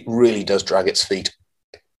it really does drag its feet.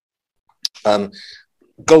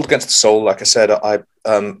 Gold Against the Soul, like I said,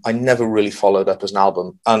 I never really followed up as an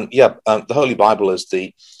album. And yeah, the Holy Bible is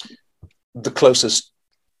the the closest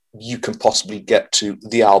you can possibly get to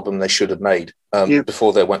the album they should have made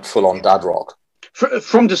before they went full on dad rock.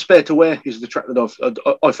 From Despair to Where is the track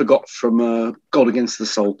that I forgot from God Against the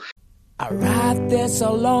Soul. I write this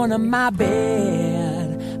alone in my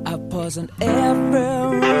bed. I pause in every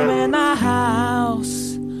room in the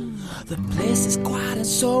house. The place is quiet and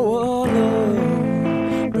so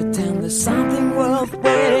alone. Pretend there's something worth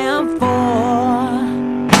waiting for.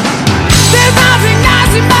 There's nothing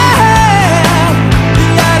nice in my head.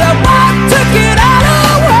 Yet I want to get out of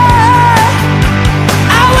the way.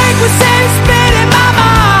 I wake with same spit in my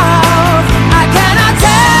mouth. I cannot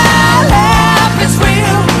tell if it's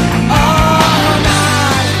real or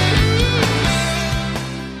not.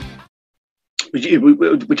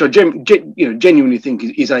 Which I genuinely think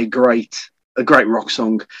is a great rock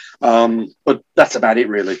song, but that's about it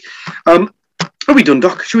really. Are we done,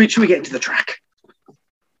 Doc? Should we get into the track?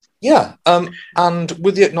 Yeah, and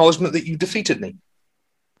with the acknowledgement that you defeated me.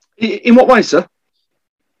 In what way, sir?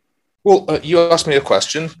 Well, you asked me a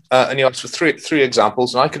question, and you asked for three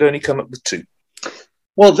examples, and I could only come up with two.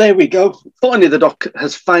 Well, there we go. Finally, the Doc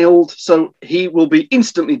has failed, so he will be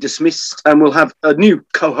instantly dismissed, and we'll have a new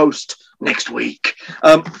co-host next week.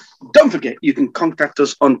 Don't forget, you can contact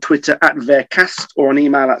us on Twitter at Vercast or on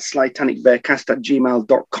email at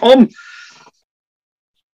slytanicvercast@gmail.com.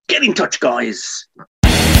 Get in touch, guys.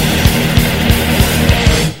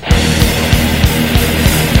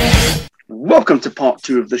 Welcome to part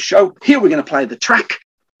 2 of the show. Here we're going to play the track,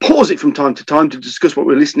 pause it from time to time to discuss what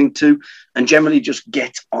we're listening to, and generally just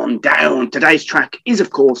get on down. Today's track is,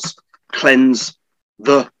 of course, Cleanse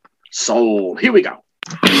the Soul. Here we go.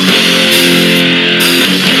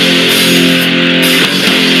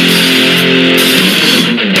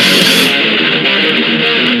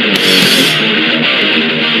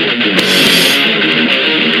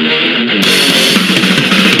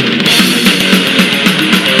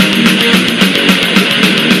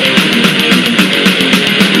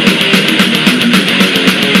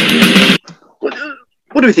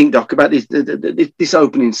 What do we think, Doc, about this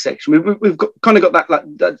opening section? We've got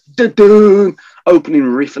that opening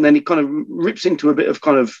riff, and then it kind of rips into a bit of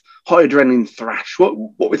kind of high adrenaline thrash. What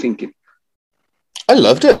we're thinking? I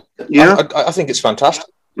loved it. Yeah, I think it's fantastic.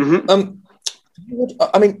 Mm-hmm.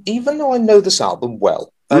 I mean, even though I know this album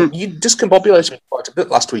well, you discombobulated me quite a bit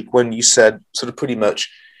last week when you said sort of pretty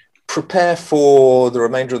much prepare for the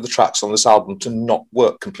remainder of the tracks on this album to not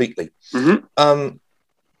work completely. Mm-hmm.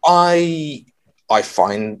 I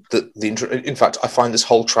find that in fact, I find this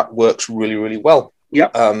whole track works really, really well. Yeah.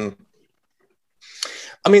 I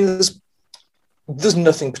mean, there's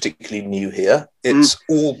nothing particularly new here. It's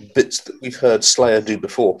all bits that we've heard Slayer do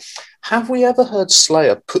before. Have we ever heard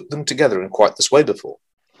Slayer put them together in quite this way before?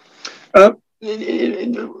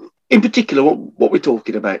 In particular, what we're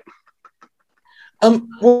talking about?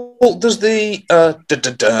 Well, there's the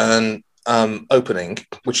opening,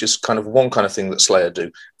 which is kind of one kind of thing that Slayer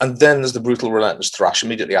do, and then there's the brutal, relentless thrash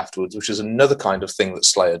immediately afterwards, which is another kind of thing that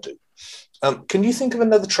Slayer do. Can you think of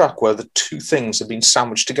another track where the two things have been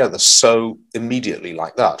sandwiched together so immediately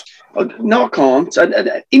like that? No, I can't.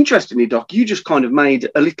 And interestingly, Doc, you just kind of made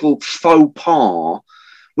a little faux pas,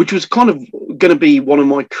 which was kind of going to be one of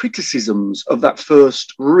my criticisms of that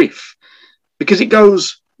first riff, because it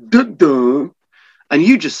goes dun-dun, and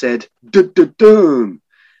you just said dun-dun-dun.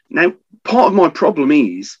 Now, part of my problem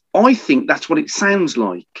is I think that's what it sounds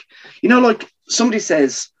like. You know, like somebody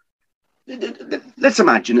says, let's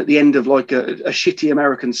imagine at the end of like a shitty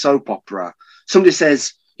American soap opera, somebody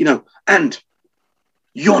says, you know, and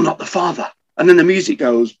you're not the father. And then the music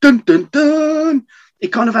goes, dun, dun, dun.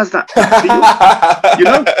 It kind of has that feel, you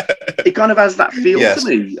know? It kind of has that feel to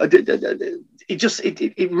me.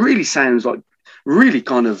 It really sounds like really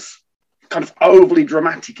kind of overly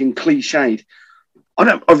dramatic and cliched.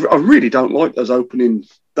 I really don't like those opening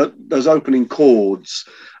chords.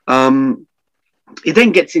 It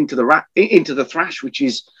then gets into the thrash, which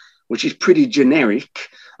is pretty generic.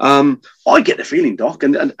 I get the feeling, Doc,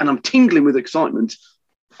 and I'm tingling with excitement.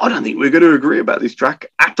 I don't think we're going to agree about this track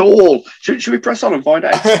at all. Should we press on and find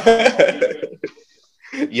out?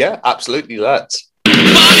 Yeah, absolutely. Let's.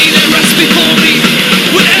 Body that rests before me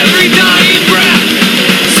with every dying breath,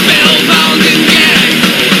 spellbound and gagged.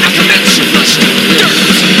 I commence your flesh to dirt.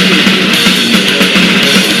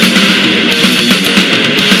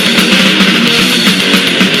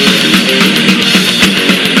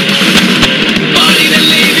 Body that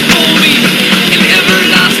lay before me in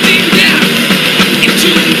everlasting death, into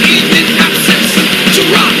evening absence, to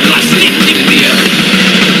rot glassy in the earth.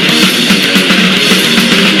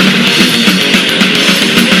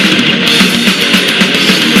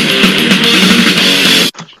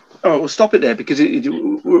 we'll stop it there because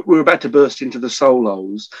we're about to burst into the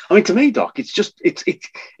solos. I mean, to me, Doc, it's just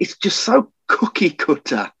so cookie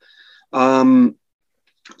cutter.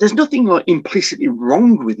 There's nothing like implicitly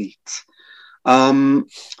wrong with it,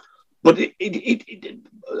 but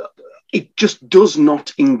it just does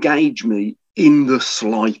not engage me in the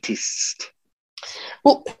slightest.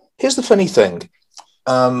 Well, here's the funny thing.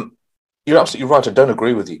 You're absolutely right. I don't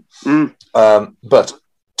agree with you. But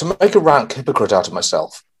to make a rank hypocrite out of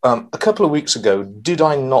myself, a couple of weeks ago, did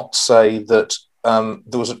I not say that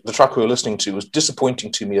the track we were listening to was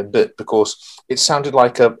disappointing to me a bit because it sounded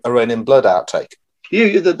like a Rain in Blood outtake?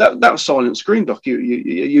 Yeah, that was Silent Scream, Doc.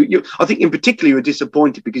 You, I think in particular you were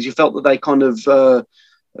disappointed because you felt that they kind of,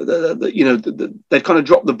 they'd kind of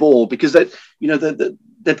dropped the ball because they'd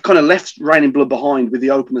kind of left Rain in Blood behind with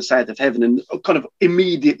the opener South of Heaven and kind of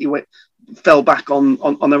immediately fell back on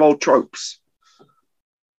their old tropes.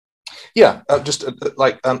 Yeah,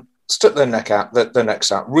 stuck their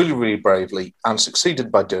necks out really, really bravely and succeeded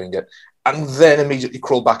by doing it, and then immediately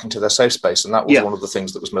crawled back into their safe space. And that was one of the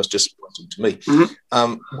things that was most disappointing to me.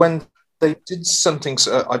 When they did something,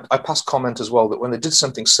 I passed comment as well that when they did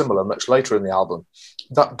something similar much later in the album,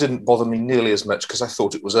 that didn't bother me nearly as much because I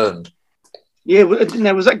thought it was earned. Yeah,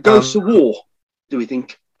 now was that Ghosts of War, do we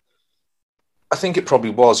think? I think it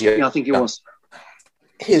probably was, yeah. Yeah, I think it was.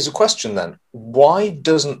 Here's a question then. Why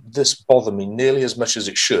doesn't this bother me nearly as much as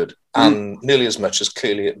it should and nearly as much as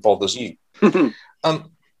clearly it bothers you?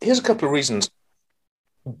 Here's a couple of reasons.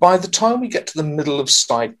 By the time we get to the middle of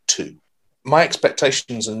side 2, my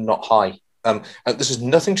expectations are not high. This is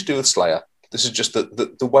nothing to do with Slayer. This is just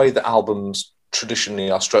the way that albums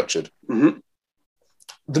traditionally are structured.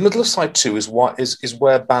 The middle of side 2 is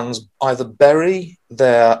where bands either bury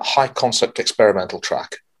their high-concept experimental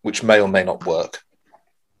track, which may or may not work,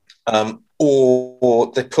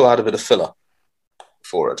 or they pull out a bit of filler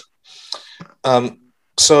for it.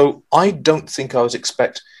 So I don't think I was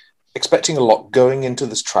expecting a lot going into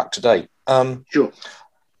this track today. Sure.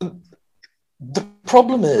 The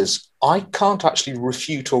problem is I can't actually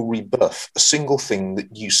refute or rebuff a single thing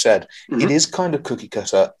that you said. It is kind of cookie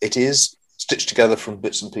cutter. It is stitched together from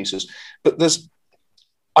bits and pieces. But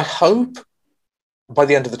I hope by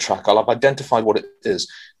the end of the track I'll have identified what it is.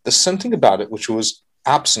 There's something about it which was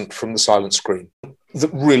absent from the Silent Scream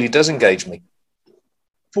that really does engage me.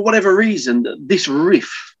 For whatever reason, this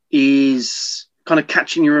riff is kind of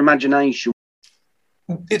catching your imagination.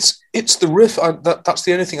 It's the riff. That's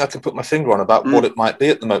the only thing I can put my finger on about what it might be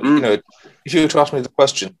at the moment. If you were to ask me the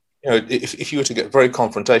question, if you were to get very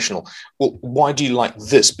confrontational, well, why do you like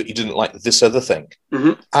this, but you didn't like this other thing?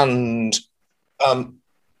 And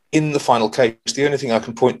in the final case, the only thing I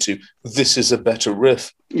can point to, this is a better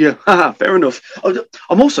riff. Yeah, fair enough.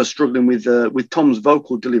 I'm also struggling with Tom's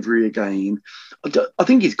vocal delivery again. I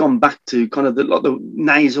think he's gone back to kind of the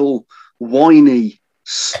nasal, whiny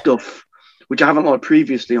stuff, which I haven't liked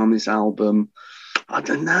previously on this album. I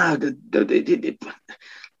don't know.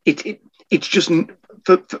 It's just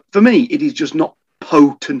for me. It is just not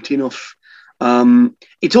potent enough.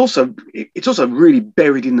 It's also really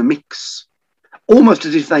buried in the mix, almost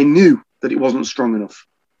as if they knew that it wasn't strong enough.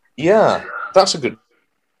 Yeah, that's a good.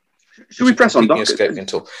 Should we press on, Doc? Escaping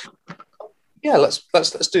tool. Yeah, let's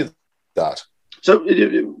do that. So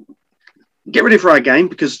get ready for our game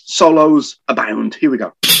because solos abound. Here we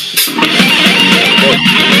go.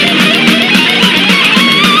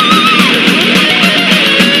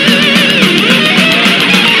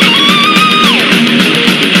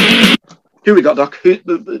 Who we got, Doc?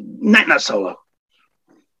 Name that solo.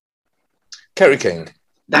 Kerry King.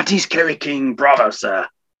 That is Kerry King. Bravo, sir.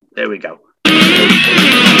 There we go.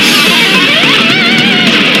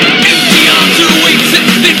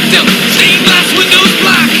 Stained glass windows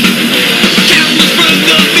black. Candles burn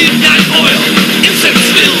the midnight oil. Incense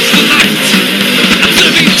fills the night.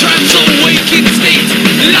 Observing trance awaking state.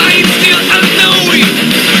 Lying still unknowing.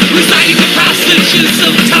 Reciting the passages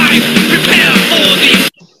of time. Prepare for the.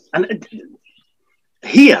 And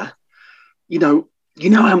here, you know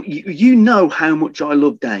how much I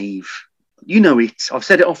love Dave. You know it. I've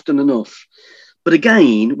said it often enough. But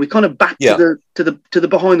again, we're kind of back to the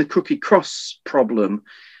behind the crooked cross problem,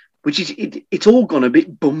 which is it's all gone a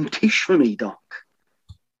bit bumtish for me, Doc.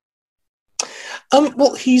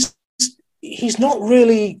 Well, he's not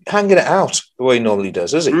really hanging it out the way he normally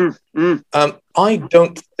does, is he? I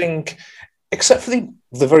don't think, except for the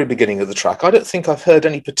very beginning of the track, I don't think I've heard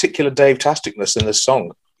any particular Dave-tasticness in this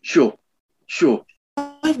song. Sure.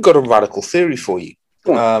 I've got a radical theory for you.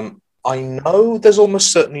 I know there's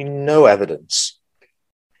almost certainly no evidence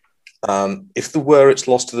If there were, it's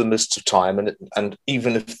lost to the mists of time, and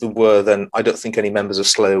even if there were, then I don't think any members of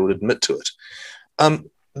Slayer would admit to it.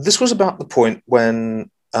 This was about the point when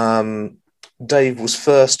Dave was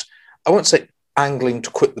first, I won't say angling to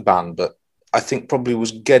quit the band, but I think probably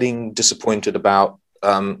was getting disappointed about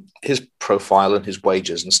his profile and his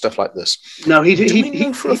wages and stuff like this. No,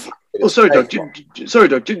 sorry, Doug.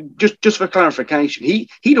 Just for clarification,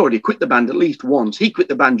 he'd already quit the band at least once. He quit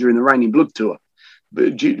the band during the Raining Blood tour,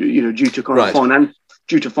 but due to kind of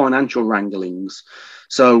due to financial wranglings.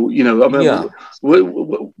 So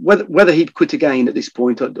whether he'd quit again at this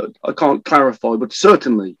point, I can't clarify. But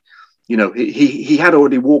certainly, he had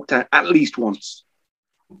already walked out at least once.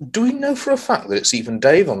 Do we know for a fact that it's even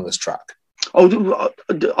Dave on this track? Oh,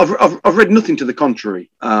 I've read nothing to the contrary.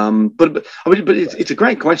 But it's a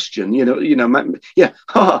great question. Yeah.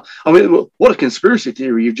 I mean, what a conspiracy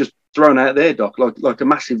theory you've just thrown out there, Doc, like a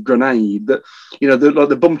massive grenade. That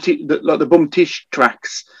the Bum Tish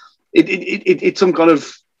tracks. It's some kind of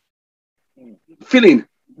fill-in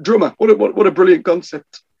drummer. What a brilliant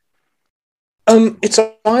concept. It's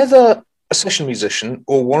either a session musician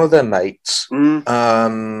or one of their mates,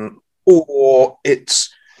 or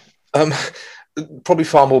it's probably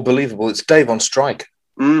far more believable. It's Dave on strike.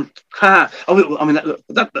 That's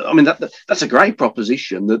a great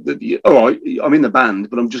proposition. I'm in the band,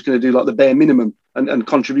 but I'm just going to do like the bare minimum and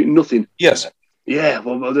contribute nothing. Yes. Yeah,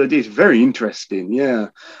 well, it's very interesting. Yeah,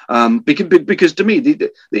 because to me,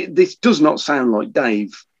 this does not sound like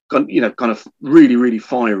Dave. Kind of really, really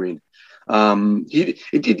firing.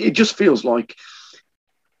 It just feels like.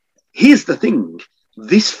 Here's the thing.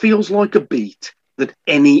 This feels like a beat that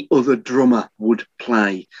any other drummer would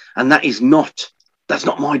play, and that's not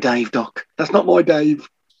my Dave, Doc. That's not my Dave.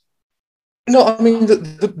 No, I mean,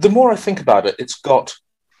 the more I think about it, it's got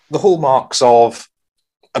the hallmarks of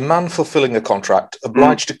a man fulfilling a contract,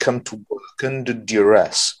 obliged to come to work under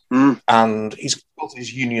duress, and he's got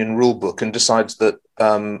his union rule book and decides that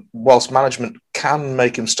whilst management can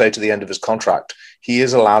make him stay to the end of his contract, he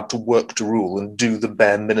is allowed to work to rule and do the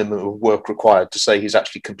bare minimum of work required to say he's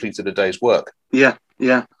actually completed a day's work. Yeah.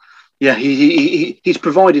 He's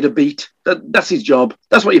provided a beat. That's his job.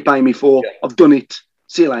 That's what you pay me for. Yeah. I've done it.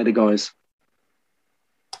 See you later, guys.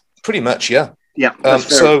 Pretty much, yeah. Yeah.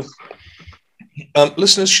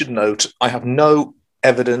 Listeners should note, I have no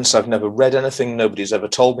evidence. I've never read anything. Nobody's ever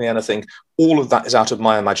told me anything. All of that is out of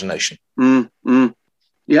my imagination.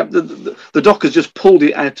 Yeah, the Doc has just pulled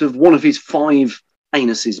it out of one of his 5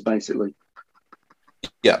 anuses, basically.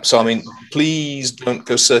 Yeah, so I mean, please don't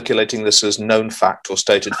go circulating this as known fact or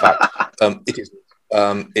stated fact. It is.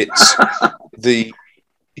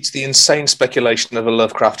 It's the insane speculation of a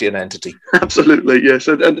Lovecraftian entity. Absolutely, yes,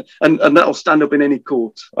 and that'll stand up in any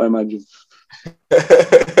court, I imagine.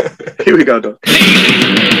 Here we go, Doc.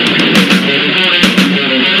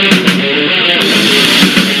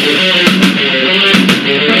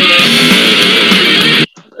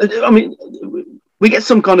 I mean, we get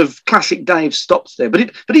some kind of classic Dave stops there,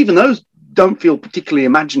 but even those don't feel particularly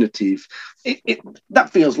imaginative.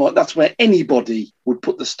 That feels like that's where anybody would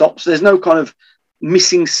put the stops. There's no kind of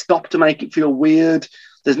missing stop to make it feel weird.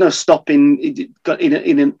 There's no stop in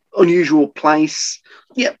an unusual place.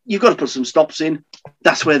 Yeah, you've got to put some stops in.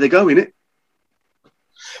 That's where they go, innit?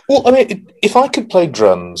 Well, I mean, if I could play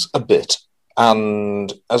drums a bit,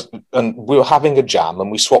 and we were having a jam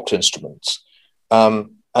and we swapped instruments,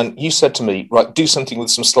 and you said to me, right, do something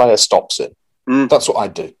with some Slayer stops in. That's what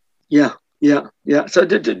I'd do. Yeah. So,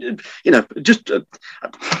 just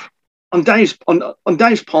on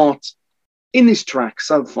Dave's part in this track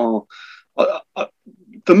so far,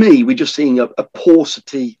 for me, we're just seeing a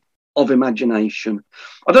paucity of imagination.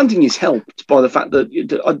 I don't think it's helped by the fact that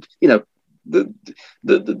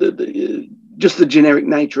just the generic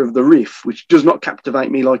nature of the riff, which does not captivate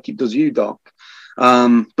me like it does you, Doc.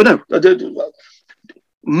 But no,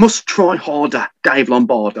 must try harder, Dave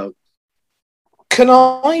Lombardo. Can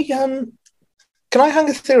I hang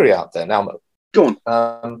a theory out there now, Mo? Go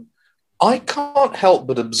on. I can't help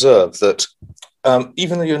but observe that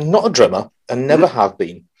even though you're not a drummer and never have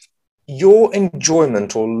been, your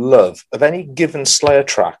enjoyment or love of any given Slayer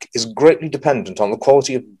track is greatly dependent on the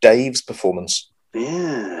quality of Dave's performance.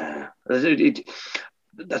 Yeah,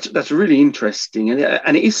 that's really interesting,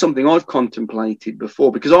 and it is something I've contemplated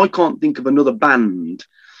before, because I can't think of another band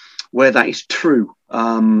where that is true.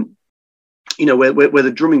 Where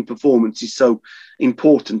the drumming performance is so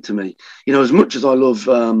important to me. As much as I love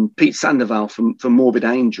Pete Sandoval from Morbid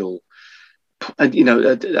Angel,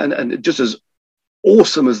 and just as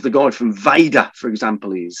awesome as the guy from Vader, for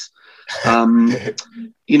example, is, it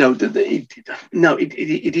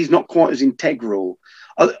is not quite as integral.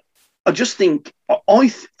 I just think,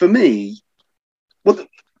 for me, well,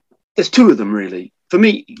 there's two of them really. For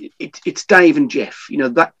me, it's Dave and Jeff. You know,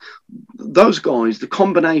 that those guys, the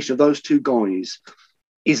combination of those two guys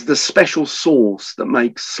is the special sauce that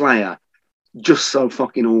makes Slayer just so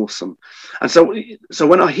fucking awesome. And so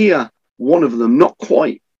when I hear one of them not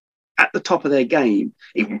quite at the top of their game,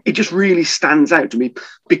 it just really stands out to me.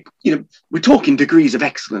 You know, we're talking degrees of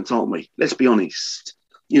excellence, aren't we? Let's be honest.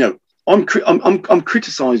 You know, I'm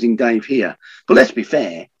criticizing Dave here, but let's be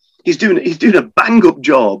fair. He's doing a bang up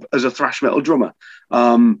job as a thrash metal drummer.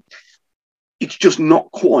 It's just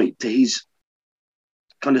not quite to his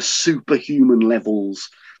kind of superhuman levels,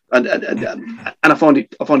 and I find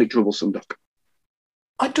it troublesome, Doc.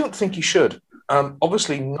 I don't think you should.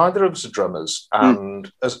 Obviously, neither of us are drummers,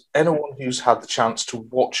 and as anyone who's had the chance to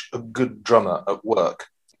watch a good drummer at work,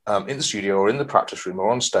 in the studio or in the practice room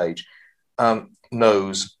or on stage,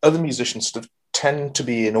 knows other musicians sort of tend to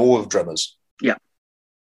be in awe of drummers. Yeah.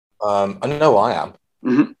 I know I am.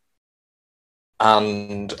 Mm-hmm.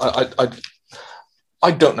 And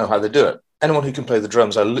I don't know how they do it. Anyone who can play the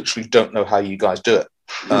drums, I literally don't know how you guys do it.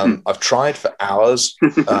 I've tried for hours,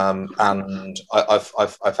 and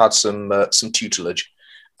I've had some tutelage,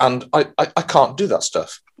 and I can't do that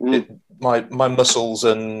stuff. My muscles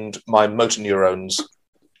and my motor neurons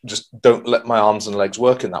just don't let my arms and legs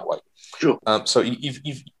work in that way. Sure. So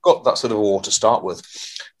you've got that sort of awe to start with.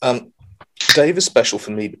 Dave is special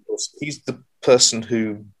for me because he's the person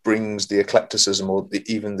who brings the eclecticism or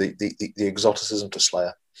even the exoticism to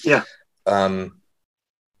Slayer. Yeah.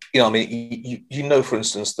 You know, I mean, you know, for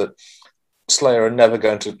instance, that Slayer are never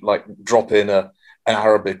going to like drop in an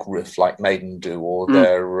Arabic riff like Maiden do, or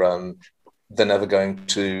they're never going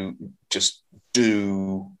to just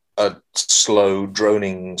do a slow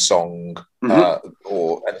droning song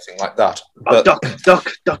or anything like that. But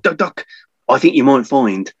Duck. I think you might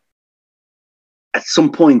find at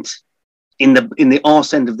some point in the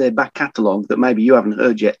arse end of their back catalogue that maybe you haven't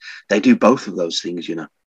heard yet, they do both of those things, you know.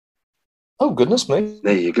 Oh, goodness me.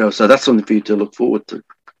 There you go. So that's something for you to look forward to.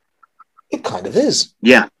 It kind of is.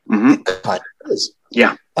 Yeah. Mm-hmm. It kind of is.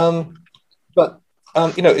 Yeah. But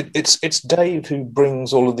you know, it's Dave who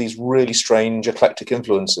brings all of these really strange eclectic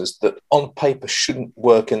influences that on paper shouldn't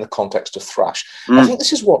work in the context of thrash. I think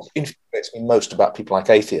this is what infuriates me most about people like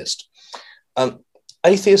Atheist.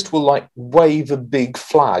 Atheist will like wave a big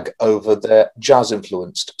flag over their jazz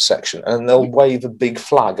influenced section, and they'll wave a big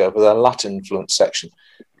flag over their Latin influenced section,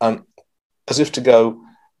 as if to go,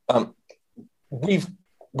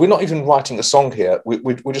 we're not even writing a song here.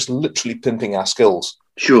 We're just literally pimping our skills.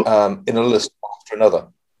 Sure. In a list after another.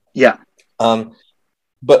 Yeah.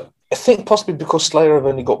 But I think possibly because Slayer have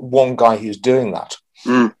only got one guy who's doing that,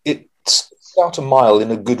 it's out a mile in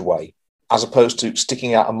a good way, as opposed to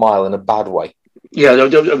sticking out a mile in a bad way. Yeah,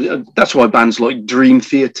 that's why bands like Dream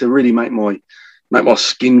Theater really make my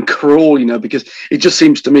skin crawl, you know, because it just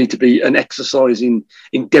seems to me to be an exercise in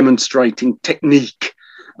demonstrating technique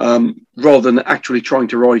rather than actually trying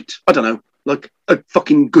to write, I don't know, like a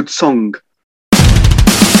fucking good song.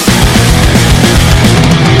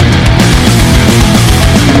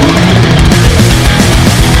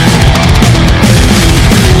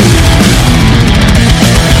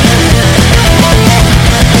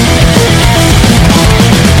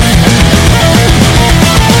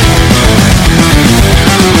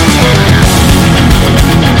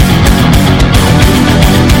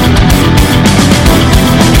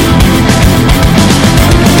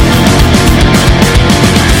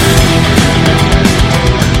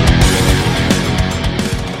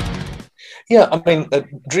 Yeah, I mean,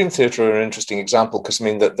 Dream Theater are an interesting example because, I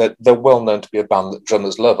mean, that they're well known to be a band that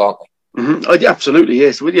drummers love, aren't they? Mm-hmm. Absolutely,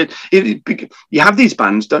 yes. You have these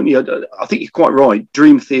bands, don't you? I think you're quite right.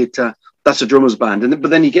 Dream Theater, that's a drummer's band. But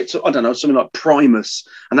then you get to, I don't know, something like Primus,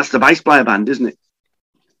 and that's the bass player band, isn't it?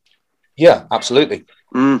 Yeah, absolutely.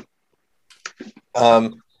 Mm.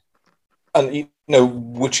 And, you know,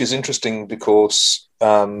 which is interesting because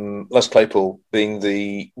Les Claypool, being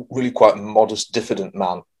the really quite modest, diffident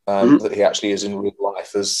man that he actually is in real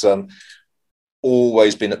life, has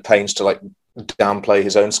always been at pains to like downplay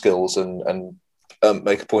his own skills and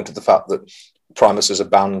make a point of the fact that Primus is a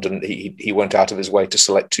band, and he went out of his way to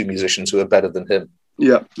select two musicians who are better than him.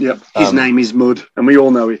 Yeah. His name is Mud, and we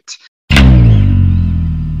all know it.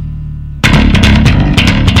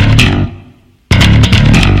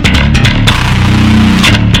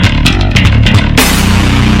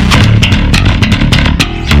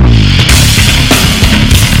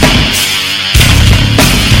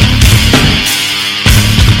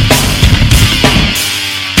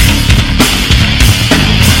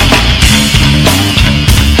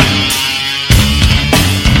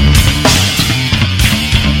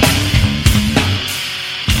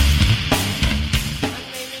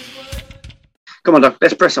 Come on, Doc,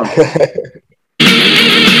 let's press on.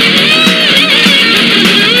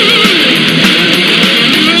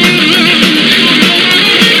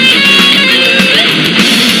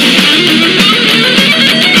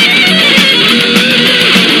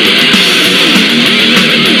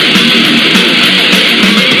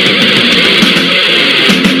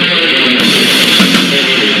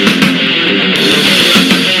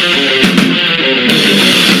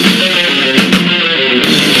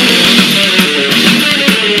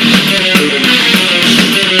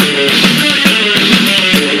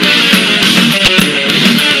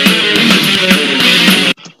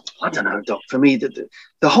 For me,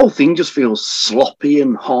 the whole thing just feels sloppy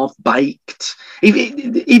and half-baked.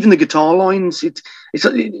 Even the guitar lines, it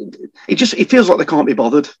feels like they can't be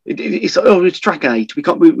bothered. It's track 8. We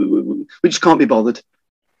just can't be bothered.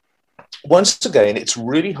 Once again, it's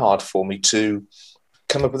really hard for me to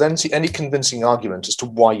come up with any convincing argument as to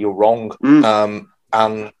why you're wrong.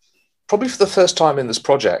 And probably for the first time in this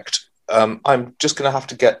project, I'm just going to have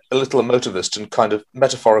to get a little emotivist and kind of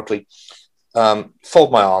metaphorically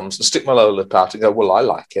fold my arms and stick my lower lip out and go, well, I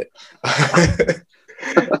like it.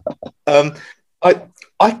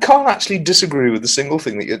 I can't actually disagree with a single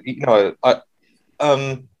thing that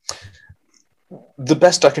the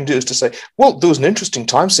best I can do is to say, well, there was an interesting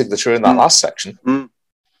time signature in that last section.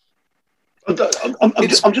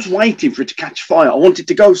 I'm just waiting for it to catch fire. I want it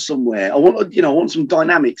to go somewhere. I want some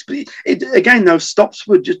dynamics. But again, those stops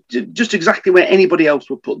were just exactly where anybody else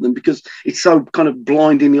would put them, because it's so kind of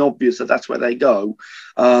blindingly obvious that that's where they go.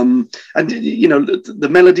 And the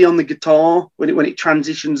melody on the guitar when it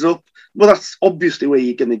transitions up, well, that's obviously where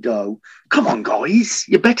you're going to go. Come on, guys,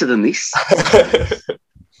 you're better than this.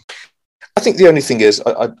 I think the only thing is,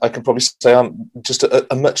 I can probably say I'm just a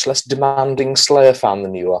much less demanding Slayer fan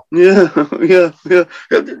than you are. Yeah.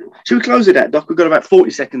 Should we close it out, Doc? We've got about 40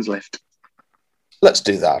 seconds left. Let's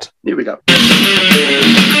do that. Here we go. This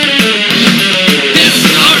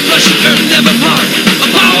our flesh and earth never part, a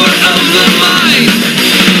power of the mind.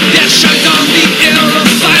 Death shines on the air of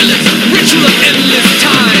silence, ritual of endless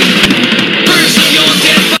time. Birds of your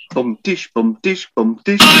dead Bum dish, bum dish, bum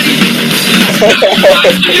dish. your life.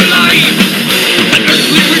 An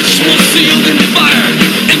earthly ritual sealed in fire.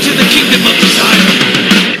 Enter the kingdom of desire.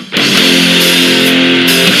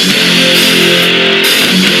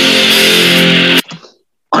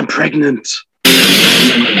 I'm pregnant.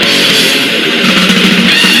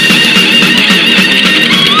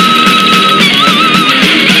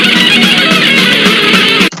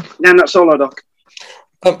 Now that solo, Doc.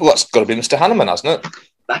 Well, that's got to be Mr. Hanneman, hasn't it?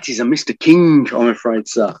 That is a Mr. King, I'm afraid,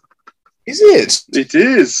 sir. Is it? It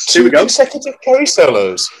is. Two consecutive Kerry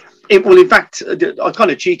solos. Well, in fact, I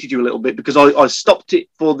kind of cheated you a little bit, because I stopped it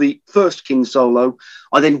for the first King solo.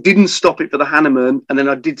 I then didn't stop it for the Hanneman, and then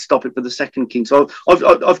I did stop it for the second King. So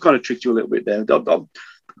I've kind of tricked you a little bit there.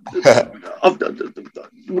 I've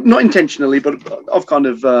not intentionally, but I've kind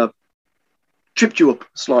of tripped you up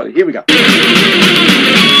slightly. Here we go.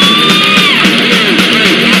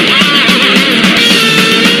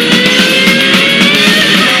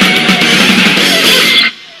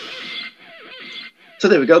 So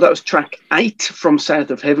there we go. That was track 8 from South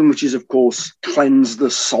of Heaven, which is, of course, Cleanse the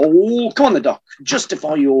Soul. Come on, the Doc.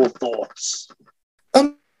 Justify your thoughts.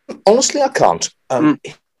 Honestly, I can't.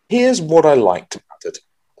 Here's what I liked about it.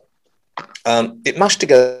 It mashed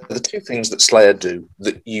together the two things that Slayer do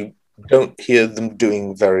that you don't hear them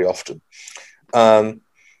doing very often. I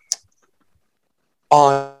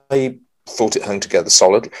thought it hung together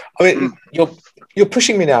solid. I mean, you're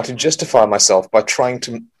pushing me now to justify myself by trying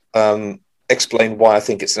to explain why I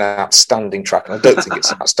think it's an outstanding track, and I don't think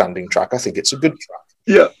it's an outstanding track. I think it's a good track.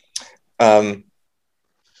 Yeah.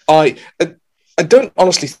 I don't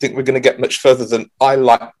honestly think we're going to get much further than I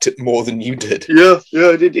liked it more than you did. Yeah.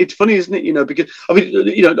 It's funny, isn't it? Because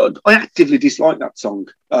I actively dislike that song.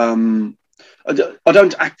 I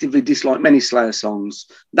don't actively dislike many Slayer songs.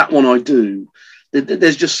 That one I do.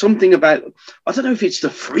 There's just something about, I don't know if it's the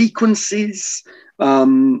frequencies,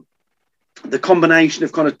 the combination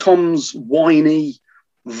of kind of Tom's whiny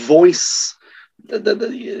voice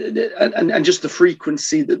and just the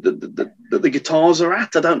frequency that the guitars are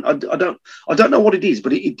at. I don't know what it is,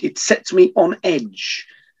 but it sets me on edge,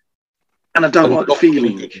 and I don't like the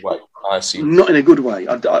feeling. I see. Not in a good way.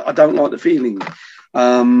 I don't like the feeling.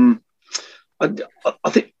 I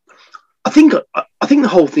think the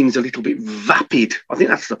whole thing's a little bit vapid. I think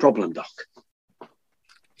that's the problem, Doc.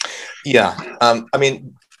 Yeah. I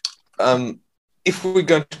mean, if we're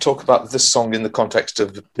going to talk about this song in the context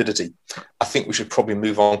of vapidity, I think we should probably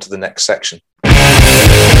move on to the next section.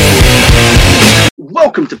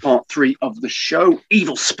 welcome to part 3 of the show,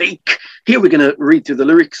 Evil Speak. Here we're going to read through the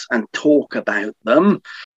lyrics and talk about them.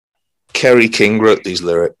 Kerry King wrote these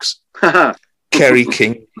lyrics. Kerry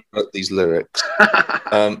King wrote these lyrics.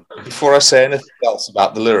 Before I say anything else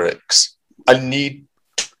about the lyrics, I need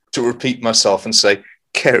to repeat myself and say,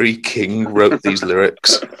 Kerry King wrote these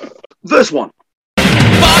lyrics. Verse 1.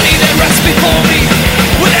 Body that rests before me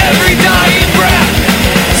with every dying breath,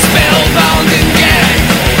 spellbound and gagged,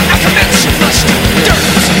 I commence your flesh to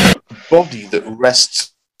dirt. Body that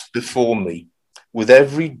rests before me with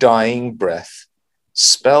every dying breath,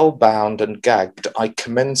 spellbound and gagged, I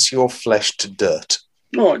commence your flesh to dirt.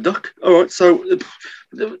 All right, Doc. All right, so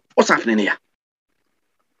what's happening here?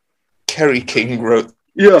 Kerry King wrote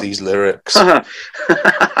these lyrics. They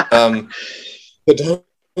don't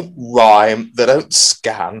rhyme, they don't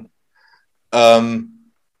scan.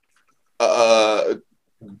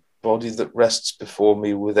 Body that rests before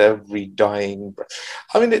me with every dying breath.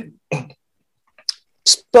 I mean,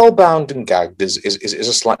 spellbound and gagged is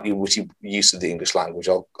a slightly witty use of the English language.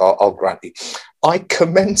 I'll grant you. I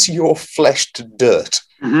commence your flesh to dirt.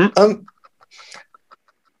 Mm-hmm.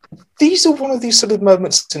 These are one of these sort of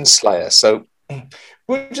moments in Slayer. So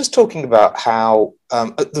we're just talking about how,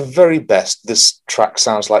 at the very best, this track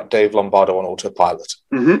sounds like Dave Lombardo on autopilot.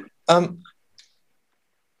 Mm-hmm.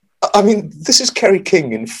 I mean, this is Kerry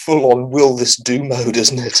King in full-on will this do mode,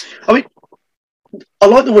 isn't it? I mean, I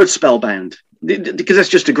like the word spellbound because that's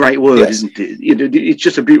just a great word, Yes. isn't it? You know, it's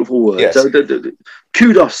just a beautiful word. Yes. So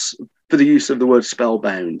kudos for the use of the word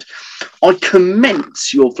spellbound. I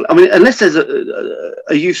commence your... I mean, unless there's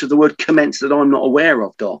a use of the word commence that I'm not aware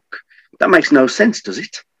of, Doc, that makes no sense, does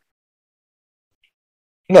it?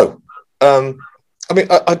 No. I mean,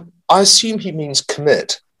 I assume he means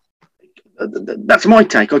commit. That's my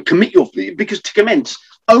take. I commit your... Because to commence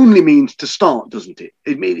only means to start, doesn't it?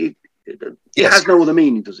 It Yes. has no other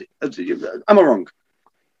meaning, does it? Am I wrong?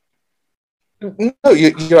 No,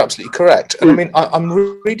 you're absolutely correct. And I mean, I'm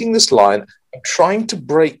reading this line, I'm trying to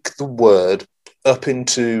break the word up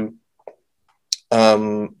into,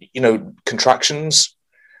 contractions.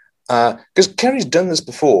 Because Kerry's done this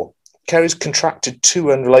before. Kerry's contracted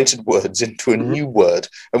two unrelated words into a new word.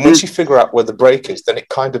 And once you figure out where the break is, then it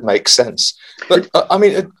kind of makes sense. But, I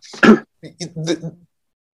mean,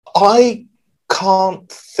 I can't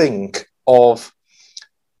think of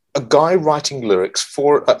a guy writing lyrics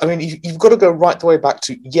for... I mean, you've got to go right the way back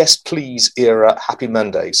to Yes Please era Happy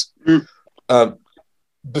Mondays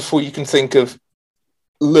before you can think of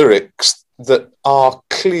lyrics that are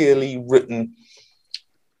clearly written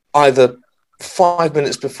either 5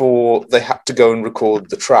 minutes before they had to go and record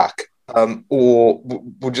the track, or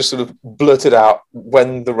were just sort of blurted out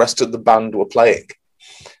when the rest of the band were playing.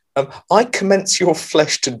 I commence your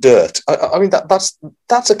flesh to dirt. I mean, that's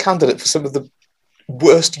a candidate for some of the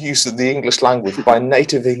worst use of the English language by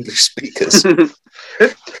native English speakers.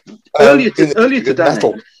 Earlier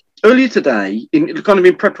today,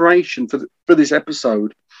 in preparation for this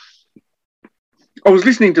episode, I was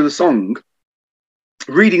listening to the song,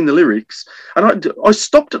 reading the lyrics, and I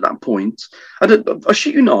stopped at that point. I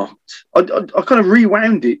shit you not, I kind of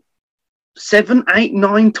rewound it 7, 8,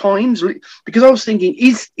 9 times because I was thinking,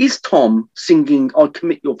 is Tom singing "I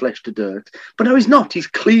commit your flesh to dirt"? But no, he's not. He's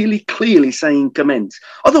clearly saying "commence."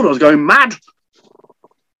 I thought I was going mad.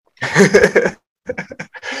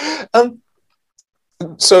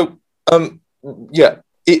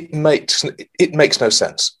 It makes no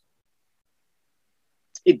sense.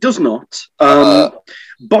 It does not.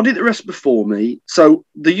 Body that rests before me. So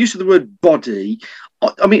the use of the word body,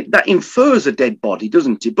 I mean, that infers a dead body,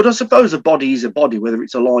 doesn't it? But I suppose a body is a body, whether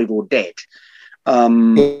it's alive or dead.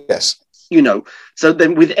 Yes. You know, so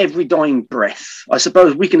then with every dying breath, I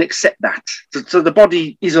suppose we can accept that. So the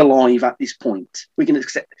body is alive at this point. We can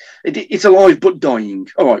accept it's alive but dying.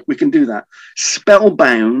 All right, we can do that.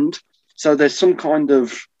 Spellbound. So there's some kind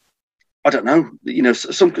of, I don't know, you know,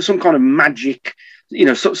 some kind of magic, you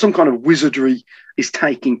know, some kind of wizardry is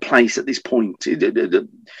taking place at this point.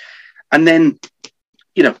 And then,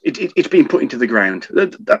 you know, it's being put into the ground.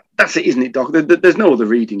 That's it, isn't it, Doc? There's no other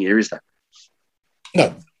reading here, is there?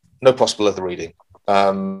 No possible other reading.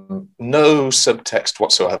 No subtext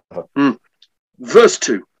whatsoever. Verse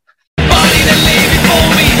 2. Body that lay before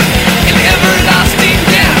me in everlasting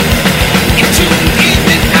death, entombed in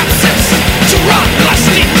an abscess to rot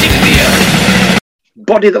lasting in the earth.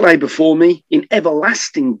 Body that lay before me in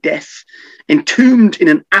everlasting death, entombed in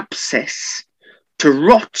an abscess to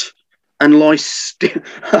rot and lie still.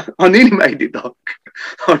 I nearly made it, Doc.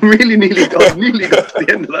 I nearly got to the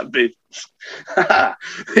end of that bit.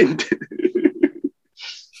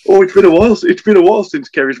 Oh, it's been a while. It's been a while since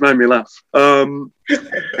Kerry's made me laugh. I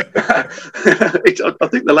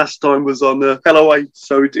think the last time was on Hello 8,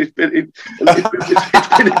 so it's been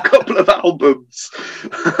a couple of albums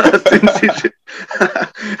since it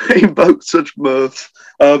invoked such mirth.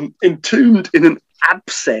 Entombed in an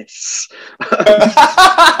abscess.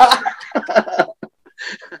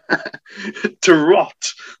 To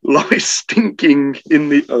rot, lie stinking in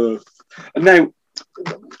the earth. And now,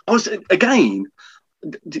 I was again,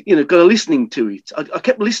 kind of listening to it. I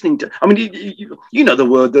kept listening to. I mean, you know the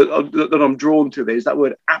word that I'm drawn to. There's that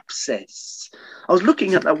word abscess. I was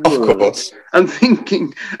looking at that word and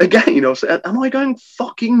thinking again. I was, am I going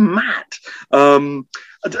fucking mad? And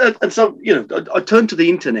so I turned to the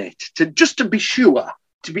internet to be sure.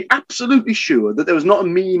 To be absolutely sure that there was not a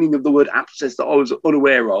meaning of the word abscess that I was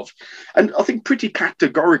unaware of. And I think pretty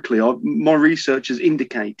categorically, my research has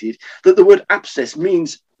indicated that the word abscess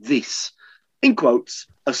means this, in quotes,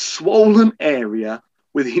 a swollen area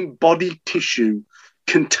within body tissue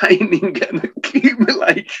containing an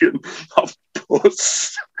accumulation of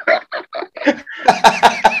pus.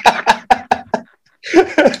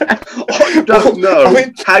 I don't know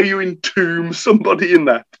how you entomb somebody in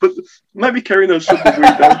that, but maybe Kerry knows something we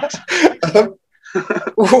don't.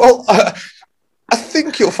 I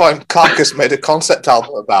think you'll find Carcass made a concept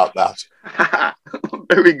album about that.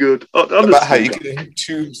 Very good. About how you can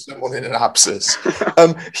entomb someone in an abscess.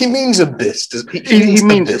 He means abyss. He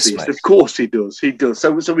means abyss. Of course he does. He does.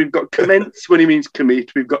 So we've got commence when he means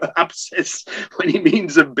commit. We've got abscess when he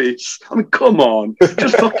means abyss. I mean, come on.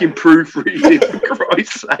 Just fucking proofread it, for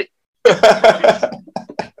Christ's sake.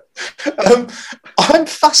 I'm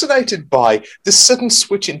fascinated by the sudden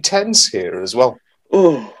switch in tense here as well.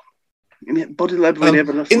 Oh, body labeling in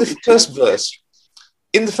the first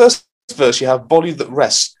verse, you have body that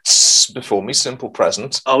rests before me, simple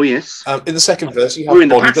present. Oh yes. In the second verse, you have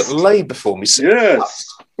body that lay before me, simple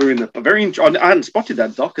past. We're in the very. I hadn't spotted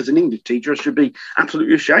that, Doc. As an English teacher, I should be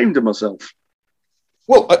absolutely ashamed of myself.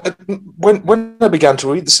 Well, when I began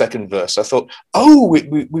to read the second verse, I thought, oh,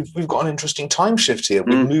 we've got an interesting time shift here.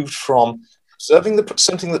 We've moved from observing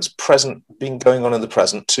something that's present, being going on in the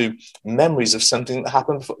present, to memories of something that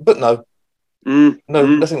happened before. But no,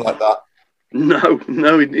 nothing like that. No.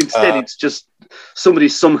 Instead, it's just somebody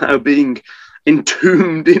somehow being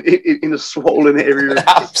entombed in a swollen area.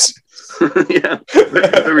 Yeah,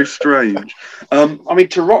 very strange. I mean,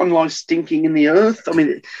 to rot and lie stinking in the earth. I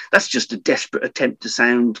mean, that's just a desperate attempt to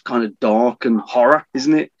sound kind of dark and horror,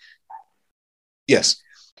 isn't it? Yes.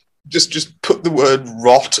 Just put the word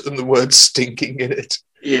rot and the word stinking in it.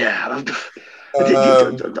 Yeah.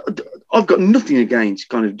 I've got nothing against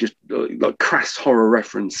kind of just like crass horror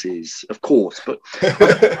references, of course, but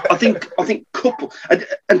I think couple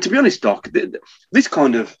and to be honest, Doc, this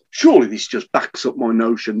kind of surely this just backs up my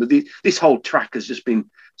notion that this whole track has just been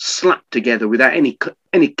slapped together without any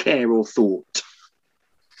care or thought.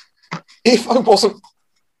 If I wasn't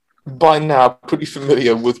by now pretty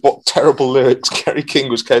familiar with what terrible lyrics Kerry King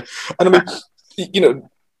was capable, and I mean,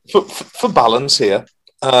 for balance here.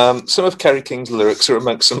 Some of Kerry King's lyrics are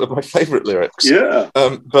amongst some of my favourite lyrics. Yeah.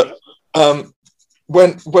 But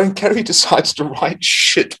when Kerry decides to write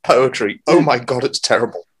shit poetry, oh my God, it's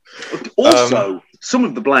terrible. Also, some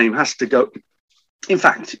of the blame has to go. In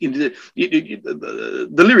fact, the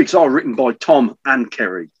lyrics are written by Tom and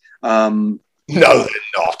Kerry. No, they're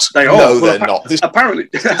not. They are. No, they're not. Apparently,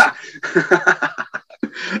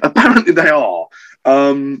 apparently they are.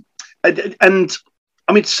 And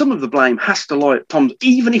I mean, some of the blame has to lie at Tom's.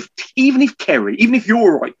 Even if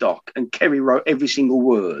you're right, Doc, and Kerry wrote every single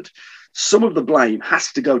word, some of the blame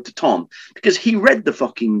has to go to Tom because he read the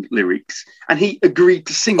fucking lyrics and he agreed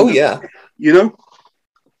to sing them. Oh yeah,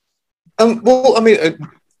 Well, I mean,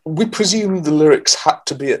 we presume the lyrics had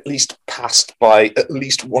to be at least passed by at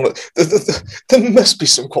least one of. There must be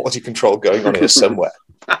some quality control going on here somewhere.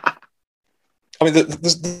 I mean,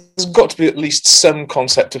 there's got to be at least some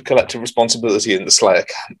concept of collective responsibility in the Slayer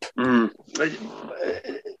camp.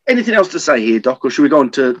 Anything else to say here, Doc, or should we go on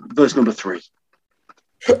to verse number 3?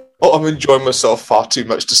 Oh, I'm enjoying myself far too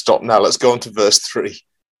much to stop now. Let's go on to verse 3.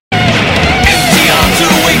 Empty arms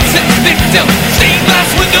awaits its victim. Stained glass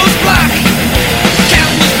windows black.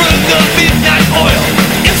 Candles burn the midnight oil.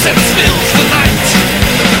 Incense fills the night.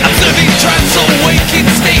 Observing trance awaking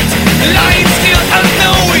state. Lying still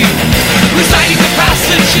unknowing. Reciting the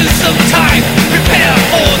passages of time. Prepare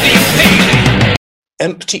for the impaling.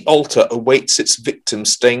 Empty altar awaits its victim.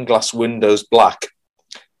 Stained glass windows black.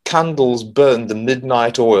 Candles burn the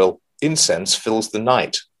midnight oil. Incense fills the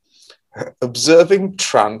night. Observing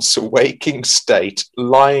trance, waking state,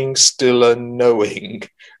 lying still unknowing,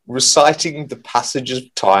 reciting the passage of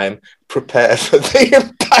time, prepare for the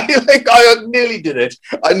impaling. I nearly did it.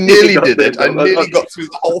 I nearly got through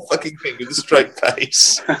the whole fucking thing with a straight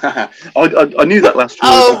face. I knew that last word.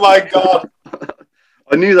 Oh my God.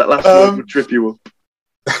 I knew that last word would trip you up.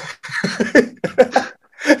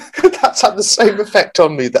 That's had the same effect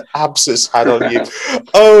on me that abscess had on you.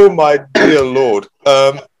 Oh my dear Lord.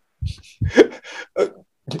 I'm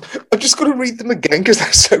just going to read them again because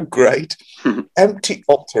they're so great. Empty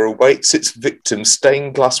altar awaits its victim,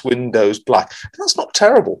 stained glass windows black. That's not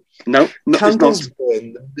terrible. No, candles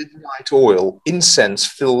burn the midnight oil. Incense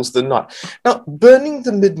fills the night. Now, burning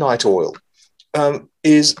the midnight oil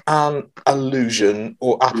is an allusion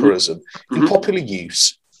or aphorism in popular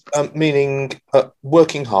use, meaning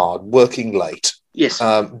working hard, working late, yes,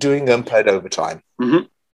 doing unpaid overtime.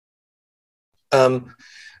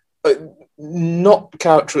 Not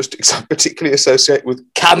characteristics I particularly associate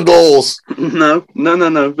with candles. No.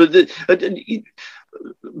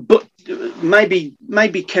 But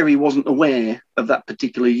maybe Kerry wasn't aware of that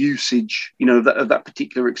particular usage, of that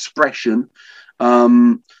particular expression.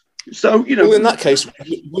 So, well, in that case,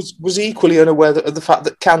 was he equally unaware of the fact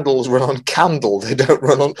that candles run on candle, they don't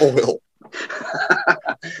run on oil?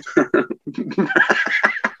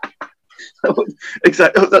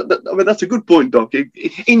 Exactly. I mean, that's a good point, Doc.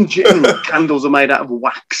 In general, candles are made out of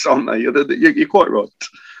wax, aren't they? You're quite right.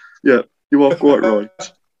 Yeah, you are quite right.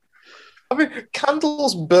 I mean,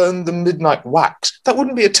 candles burn the midnight wax. That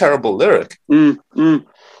wouldn't be a terrible lyric. And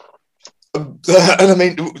I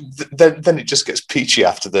mean, then it just gets peachy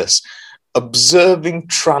after this. Observing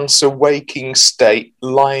trance, awaking state,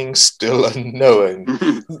 lying still and knowing.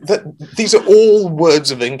 These are all words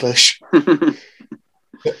of English.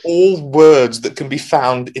 They're all words that can be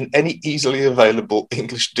found in any easily available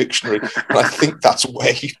English dictionary. And I think that's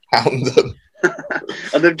where he found them.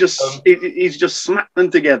 And they've he's just smacked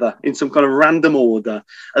them together in some kind of random order.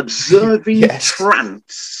 Observing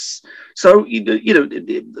trance. So,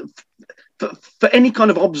 for any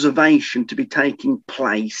kind of observation to be taking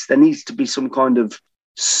place, there needs to be some kind of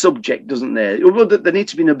subject, doesn't there? Well, there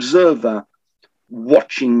needs to be an observer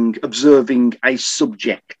observing a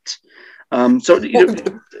subject. So,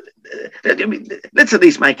 let's at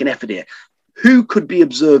least make an effort here. Who could be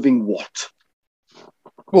observing what?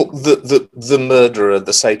 Well, the murderer,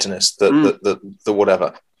 the Satanist, the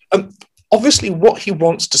whatever. Obviously, what he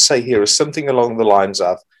wants to say here is something along the lines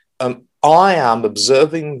of, I am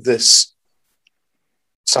observing this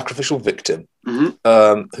sacrificial victim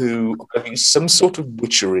who having some sort of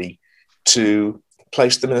witchery to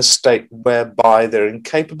place them in a state whereby they're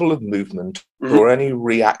incapable of movement or any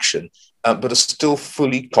reaction, but are still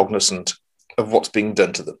fully cognizant of what's being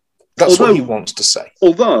done to them. That's what he wants to say.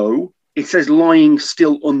 Although it says lying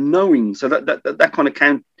still unknowing, so that kind of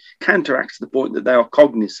counteracts the point that they are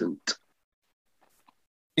cognizant.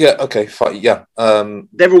 Yeah. Okay. Fine. Yeah.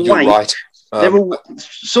 They're awake. You're right.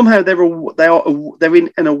 Somehow they're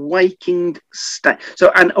in an awaking state.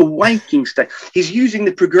 So an awaking state. He's using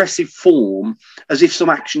the progressive form as if some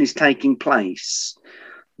action is taking place.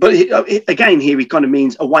 But again, here he kind of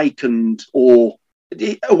means awakened or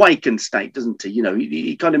awakened state, doesn't he?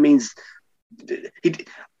 He kind of means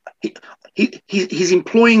he's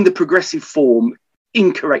employing the progressive form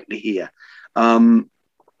incorrectly here.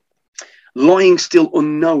 Lying still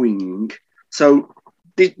unknowing. So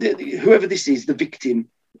whoever this is, the victim,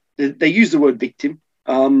 they use the word victim,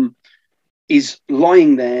 is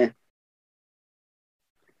lying there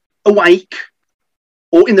awake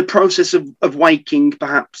or in the process of waking,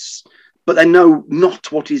 perhaps, but they know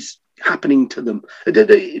not what is happening to them.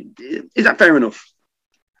 Is that fair enough?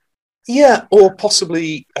 Yeah, or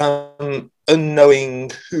possibly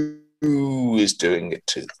unknowing who is doing it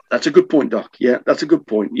to them. That's a good point, Doc. Yeah, that's a good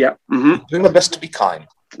point. Yeah. Mm-hmm. I'm doing my best to be kind.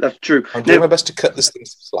 That's true. I'm doing my best to cut this thing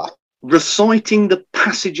slack. Reciting the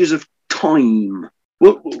passages of time.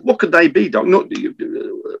 What could they be, Doc? Not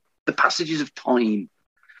the passages of time.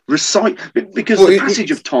 Recite, because the passage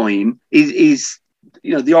of time is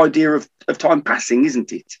the idea of time passing,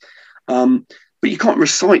 isn't it? But you can't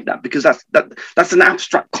recite that because that's an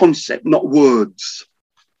abstract concept, not words.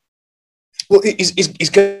 Well, he's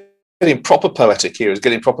getting proper poetic here. He's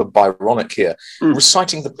getting proper Byronic here.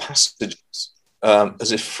 Reciting the passages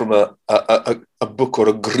as if from a book or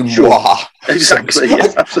a grimoire. Sure. Exactly.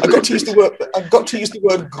 Yes, absolutely. I've got to use the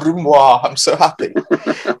word grimoire. I'm so happy.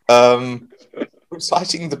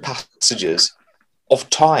 Reciting the passages of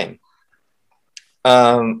time.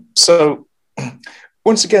 So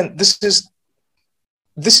once again, this is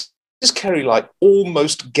Kerry like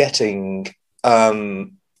almost getting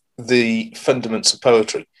the fundaments of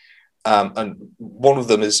poetry, and one of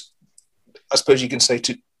them is, I suppose you can say,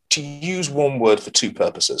 to use one word for two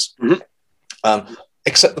purposes. Mm-hmm.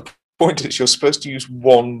 Except the point is you're supposed to use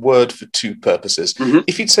one word for two purposes. Mm-hmm.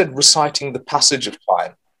 If he'd said reciting the passage of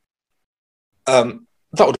time,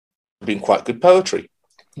 that would have been quite good poetry.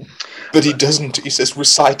 But he doesn't. He says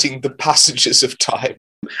reciting the passages of time.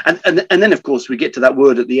 And then, of course, we get to that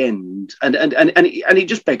word at the end, and it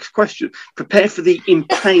just begs question. Prepare for the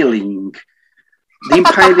impaling. The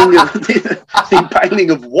impaling of the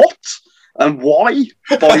impaling of what and why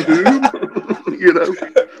by whom? You know,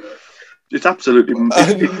 it's absolutely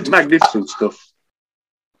magnificent stuff.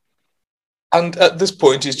 And at this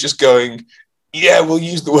point, he's just going, "Yeah, we'll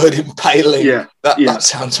use the word impaling. Yeah, that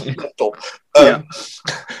sounds mental."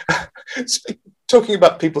 Talking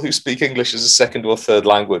about people who speak English as a second or third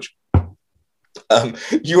language,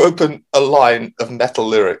 you open a line of metal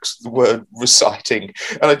lyrics, the word reciting,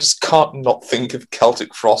 and I just can't not think of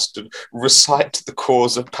Celtic Frost and recite the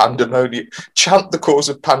cause of pandemonium, chant the cause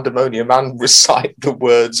of pandemonium and recite the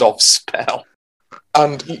words of spell.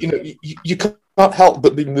 And, you can't help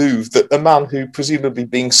but be moved that a man who, presumably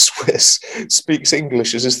being Swiss, speaks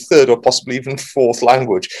English as his third or possibly even fourth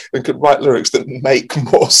language and could write lyrics that make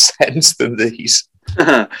more sense than these.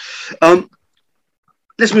 Let's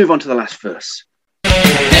move on to the last verse.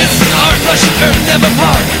 Death and our flesh and earth never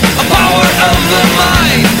part, a power of the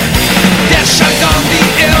mind. Death shines on the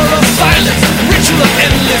air of silence, ritual of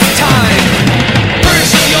endless time.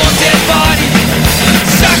 Purge of your dead body,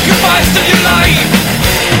 sacrifice of your life.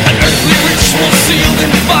 An earthly ritual sealed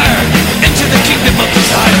in fire, into the kingdom of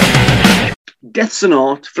desire. Death's an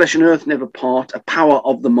art, flesh and earth never part, a power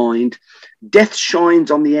of the mind. Death shines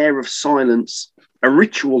on the air of silence, a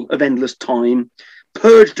ritual of endless time.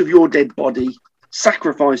 Purged of your dead body,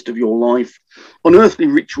 sacrificed of your life, unearthly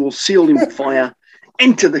ritual sealed in fire,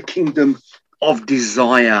 enter the kingdom of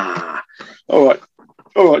desire. All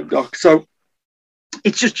right, Doc. So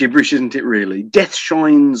it's just gibberish, isn't it, really? Death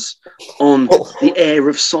shines on the air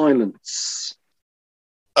of silence.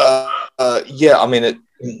 Yeah, I mean,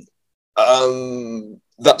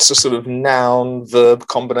 that's a sort of noun-verb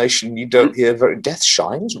combination you don't hear very... Death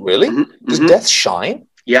shines, really? Mm-hmm. Does death shine?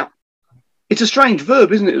 Yeah. It's a strange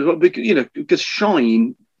verb, isn't it? Because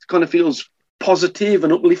shine kind of feels positive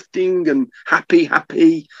and uplifting and happy.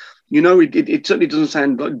 It certainly doesn't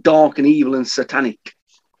sound like dark and evil and satanic.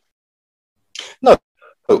 No,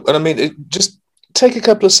 and I mean, just take a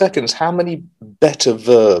couple of seconds. How many better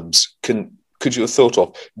verbs could you have thought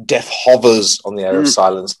of? Death hovers on the air of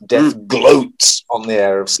silence. Death gloats on the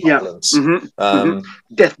air of silence. Yeah.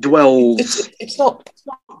 Death dwells. It's not.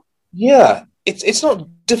 Yeah. It's not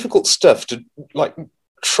difficult stuff to like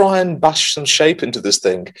try and bash some shape into this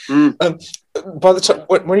thing. By the time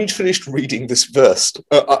when you'd finished reading this verse,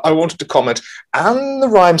 I wanted to comment, and the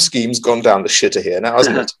rhyme scheme's gone down the shitter here now,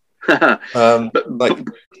 hasn't it? But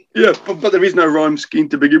there is no rhyme scheme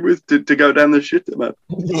to begin with to go down the shitter, man.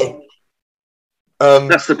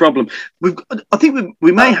 That's the problem. I think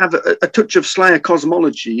we may have a touch of Slayer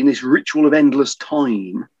cosmology in this ritual of endless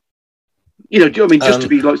time. Do you know what I mean? Just to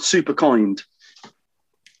be like super kind.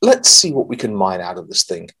 Let's see what we can mine out of this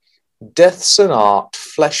thing. Death's an art,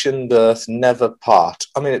 flesh and earth never part.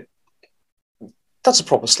 I mean, that's a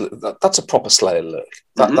proper Slayer lyric.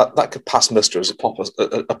 That could pass muster as a proper,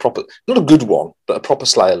 not a good one, but a proper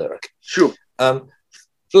Slayer lyric. Sure.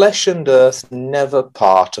 Flesh and earth never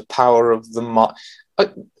part, a power of the mind.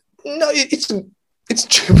 No, it's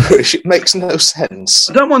gibberish. It makes no sense.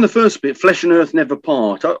 I don't mind the first bit, flesh and earth never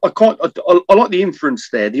part. I like the inference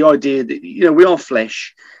there, the idea that, we are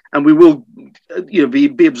flesh and we will,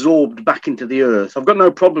 be absorbed back into the earth. I've got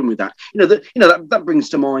no problem with that. That brings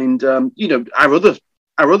to mind, our other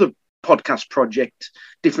podcast project,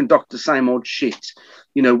 Different Doctors, Same Old Shit.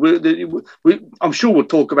 I'm sure we'll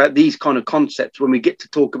talk about these kind of concepts when we get to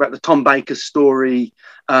talk about the Tom Baker story,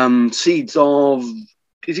 Seeds of...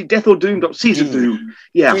 Is it Death or Doom? Seeds of Doom.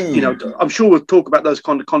 Yeah, I'm sure we'll talk about those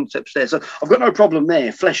kind of concepts there. So I've got no problem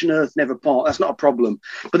there. Flesh and earth never part. That's not a problem.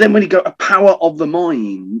 But then when you go a power of the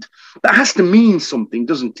mind, that has to mean something,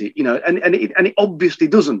 doesn't it? And it obviously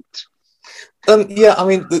doesn't. Yeah, I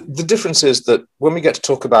mean, the difference is that when we get to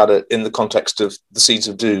talk about it in the context of the Seeds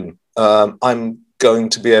of Doom, I'm going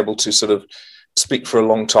to be able to sort of speak for a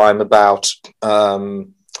long time about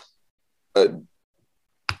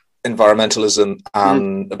environmentalism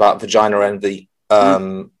and about vagina envy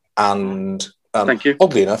and Thank you.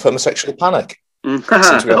 Oddly enough, homosexual panic. It's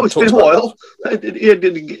been a while.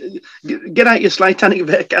 Get out your Slatanic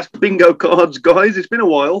Vetcast bingo cards, guys. It's been a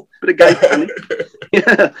while. Bit of gay panic.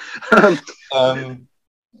 Yeah.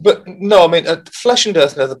 But no, I mean, flesh and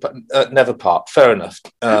earth never part. Fair enough.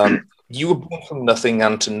 You were born from nothing,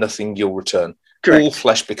 and to nothing you'll return. Correct. all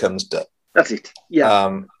flesh becomes dirt. That's it.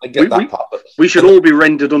 Yeah. I get that part. But we should all be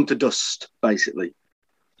rendered unto dust, basically.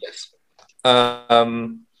 yes.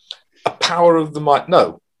 A power of the mind.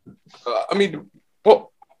 No. I mean, what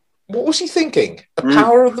was he thinking? A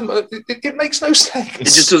power of the... It makes no sense. It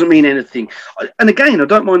just doesn't mean anything. And again, I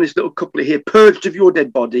don't mind this little couplet here. Purged of your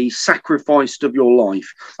dead body, sacrificed of your life.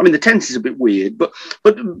 I mean, the tense is a bit weird, but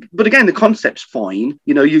again, the concept's fine.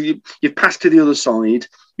 You know, you've passed to the other side.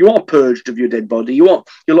 You are purged of your dead body. Your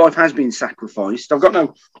life has been sacrificed. I've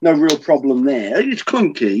got no real problem there. It's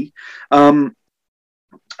clunky.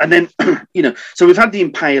 And then, you know, so we've had the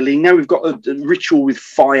impaling. Now we've got a ritual with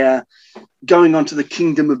fire going on to the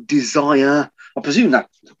kingdom of desire. I presume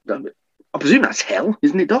that's hell,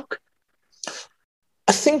 isn't it, Doc?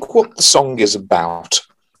 I think what the song is about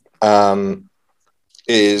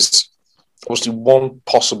is obviously one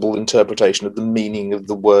possible interpretation of the meaning of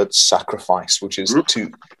the word sacrifice, which is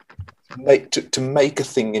to make a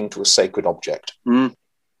thing into a sacred object.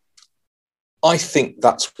 I think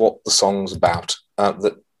that's what the song's about.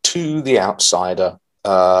 That to the outsider,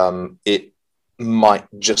 it might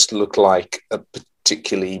just look like a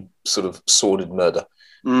particularly sort of sordid murder.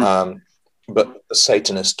 But the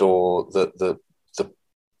Satanist or the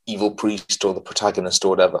evil priest or the protagonist or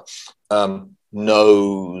whatever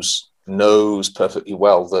knows perfectly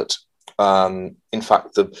well that, in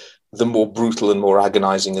fact, the more brutal and more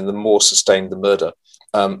agonizing and the more sustained the murder,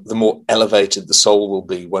 the more elevated the soul will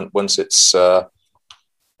be once it's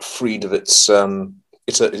freed of its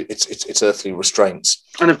earthly restraints.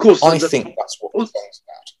 And of course, I think that's what the song's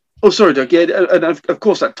about. Oh, sorry, Doug. Yeah, and of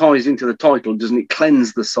course that ties into the title, doesn't it?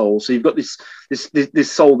 Cleanse the soul. So you've got this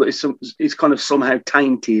soul that is kind of somehow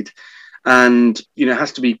tainted, and you know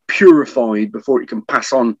has to be purified before it can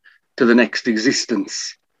pass on to the next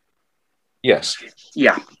existence. Yes.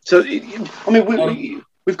 Yeah. So I mean,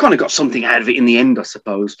 we've kind of got something out of it in the end, I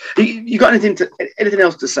suppose. You got anything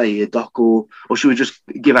else to say here, Doc, or should we just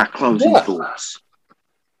give our closing thoughts?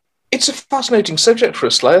 It's a fascinating subject for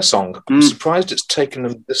a Slayer song. I'm surprised it's taken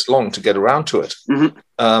them this long to get around to it.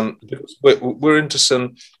 Because we're into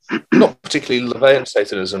some, not particularly LaVeyan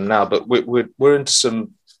Satanism now, but we're into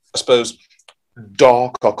some, I suppose,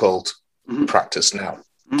 dark occult practice now,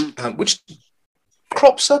 which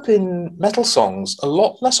crops up in metal songs a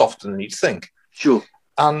lot less often than you'd think. Sure.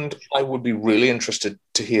 And I would be really interested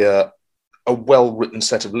to hear a well-written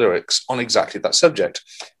set of lyrics on exactly that subject.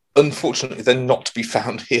 Unfortunately, they're not to be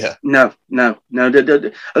found here. No.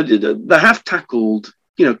 They have tackled,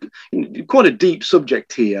 you know, quite a deep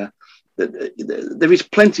subject here. There is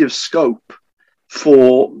plenty of scope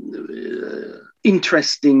for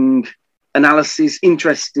interesting analysis,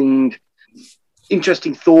 interesting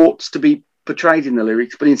thoughts to be portrayed in the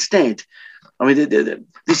lyrics. But instead, I mean,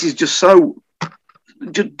 this is just so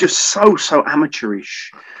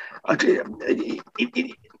amateurish.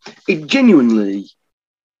 It genuinely,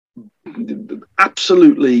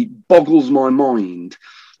 absolutely boggles my mind.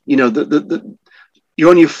 You know, that you're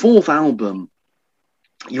on your fourth album,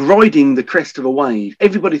 you're riding the crest of a wave.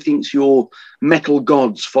 Everybody thinks you're metal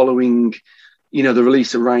gods following, you know, the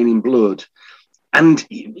release of Rain in Blood, and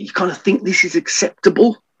you kind of think this is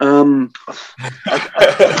acceptable. I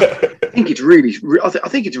think it's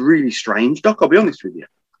really strange, Doc. I'll be honest with you.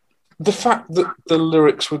 The fact that the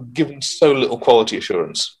lyrics were given so little quality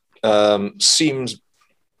assurance seems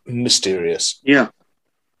mysterious. Yeah,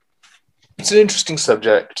 it's an interesting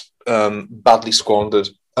subject, badly squandered,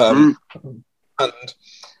 and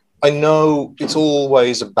I know it's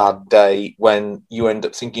always a bad day when you end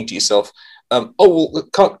up thinking to yourself, "Oh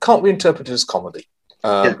well, can't we interpret it as comedy?"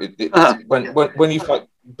 When you find,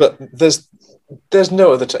 but there's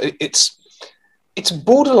no other. It's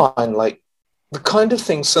borderline like the kind of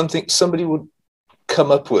thing somebody would come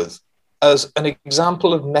up with as an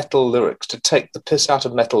example of metal lyrics to take the piss out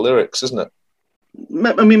of metal lyrics, isn't it?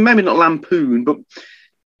 I mean, maybe not lampoon, but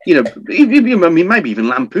you know, I mean, maybe even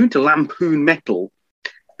lampoon metal.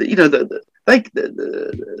 You know, they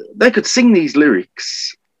could sing these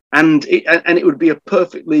lyrics, and it would be a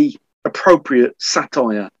perfectly appropriate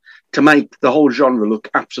satire to make the whole genre look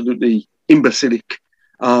absolutely imbecilic.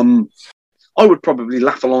 I would probably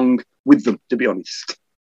laugh along with them, to be honest.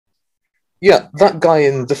 Yeah, that guy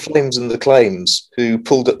in The Flames and the Claims who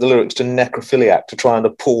pulled up the lyrics to Necrophiliac to try and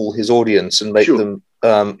appall his audience and make them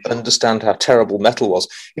understand how terrible metal was.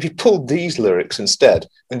 If he pulled these lyrics instead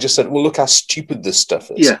and just said, well, look how stupid this stuff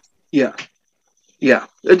is. Yeah.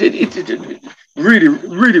 It really,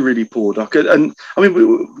 really, really poor, Doc. And I mean,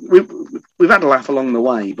 we've had a laugh along the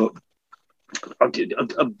way, but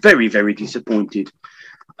I'm very, very disappointed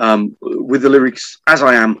with the lyrics, as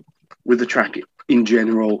I am with the track in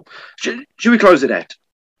general. Should we close it out?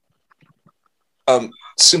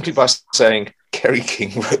 Simply by saying Kerry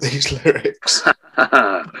King wrote these lyrics.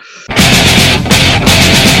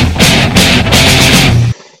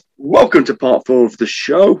 Welcome to part 4 of the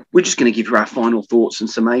show. We're just going to give you our final thoughts and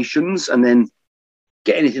summations and then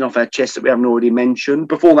get anything off our chest that we haven't already mentioned.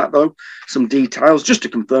 Before that, though, some details just to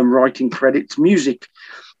confirm: writing credits, music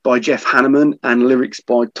by Jeff Hanneman and lyrics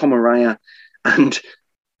by Tom Araya and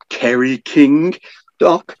Kerry King.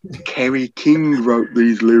 Doc, Kerry King wrote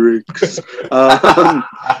these lyrics.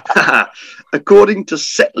 According to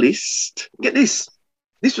Setlist, get this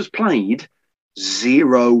was played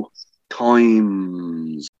 0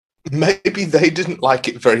 times. Maybe they didn't like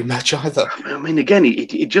it very much either. I mean, again,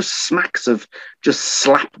 it just smacks of just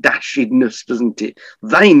slapdashedness, doesn't it?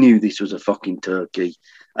 They knew this was a fucking turkey,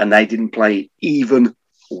 and they didn't play it even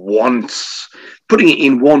once, putting it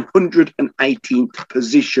in 118th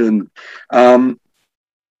position.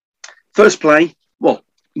 First play, well,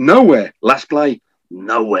 nowhere. Last play,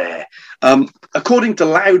 nowhere. According to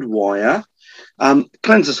Loudwire,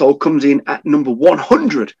 Cleanse the Soul comes in at number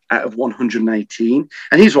 100 out of 118.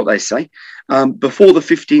 And here's what they say. Before the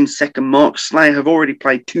 15-second mark, Slayer have already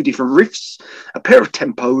played 2 different riffs, a pair of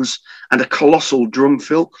tempos, and a colossal drum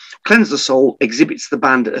fill. Cleanse the Soul exhibits the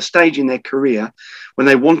band at a stage in their career when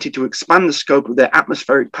they wanted to expand the scope of their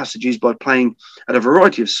atmospheric passages by playing at a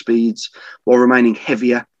variety of speeds while remaining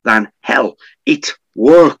heavier than hell. It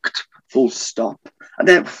worked. Full stop. And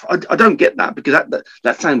then I don't get that, because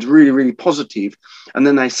that sounds really, really positive, and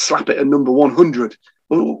then they slap it at number 100.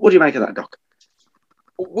 What do you make of that, Doc?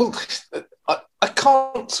 Well, I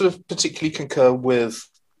can't sort of particularly concur with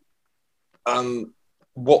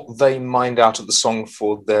what they mined out of the song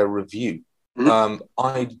for their review. Mm-hmm.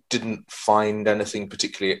 I didn't find anything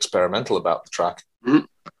particularly experimental about the track. Mm-hmm.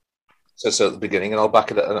 So at the beginning, and I'll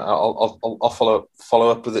back it up, and I'll follow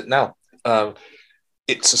up with it now.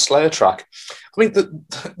 It's a Slayer track. I mean,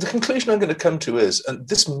 the conclusion I'm going to come to is, and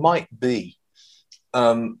this might be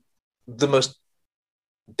the most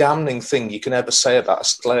damning thing you can ever say about a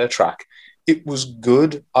Slayer track. It was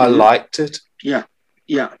good. I liked it. Yeah.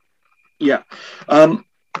 I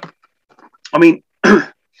mean,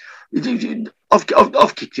 I've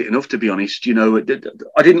kicked it enough, to be honest. You know, I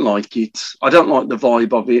didn't like it. I don't like the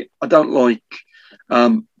vibe of it. I don't like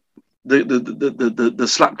the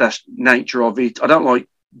slapdash nature of it. I don't like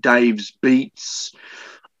Dave's beats.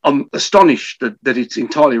 I'm astonished that it's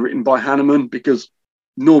entirely written by Hanneman, because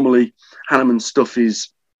normally Hanneman's stuff is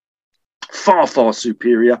far, far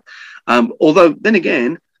superior. Although, then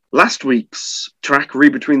again, last week's track,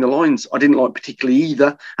 Read Between the Lines, I didn't like particularly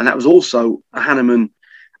either, and that was also a Hanneman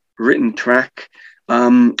written track.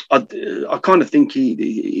 I kind of think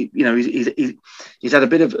he's had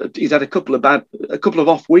a couple of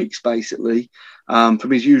off weeks, basically,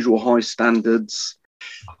 from his usual high standards.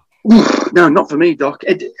 No, not for me, Doc.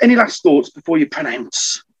 Any last thoughts before you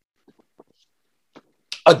pronounce?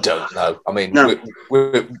 I don't know. I mean, no.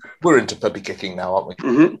 we're into puppy kicking now, aren't we?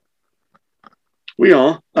 Mm-hmm. We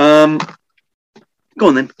are. Go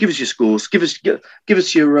on then. Give us your scores. Give us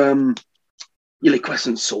your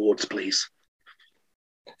liquescent swords, please.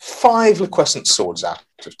 5 liquescent swords out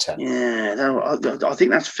of 10. Yeah, I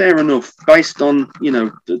think that's fair enough. Based on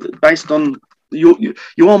you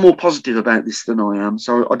are more positive about this than I am,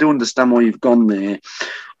 so I do understand why you've gone there.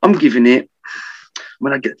 I'm giving it.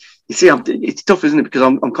 It's tough, isn't it? Because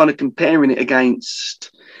I'm kind of comparing it against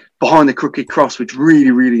Behind the Crooked Cross, which really,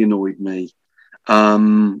 really annoyed me,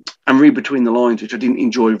 and Read Between the Lines, which I didn't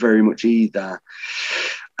enjoy very much either.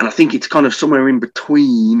 And I think it's kind of somewhere in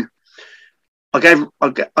between. I gave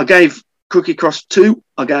Crooked Cross 2.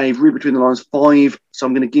 I gave Read Between the Lines 5. So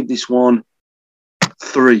I'm going to give this one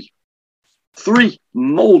 3. 3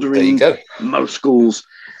 mouldering most schools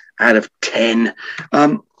out of 10.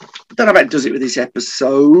 That about does it with this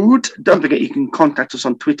episode. Don't forget you can contact us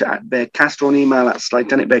on Twitter at Bearcast or on email at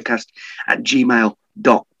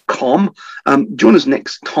slaytanitbearcast@gmail.com. Join us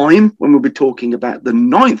next time when we'll be talking about the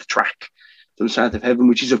 9th track from South of Heaven,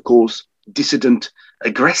 which is, of course, Dissident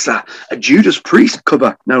Aggressor, a Judas Priest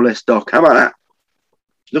cover, no less, Doc. How about that?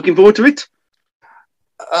 Looking forward to it?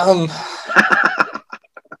 I'm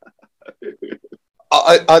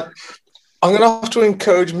going to have to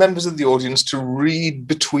encourage members of the audience to read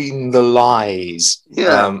between the lies.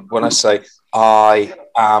 Yeah. When I say I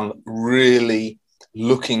am really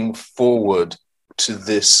looking forward to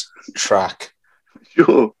this track.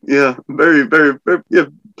 Sure. Yeah. Very, very, very, yeah.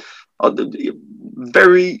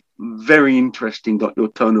 Very, very interesting, Got your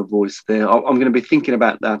tone of voice there. I'm going to be thinking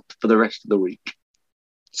about that for the rest of the week.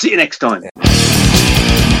 See you next time.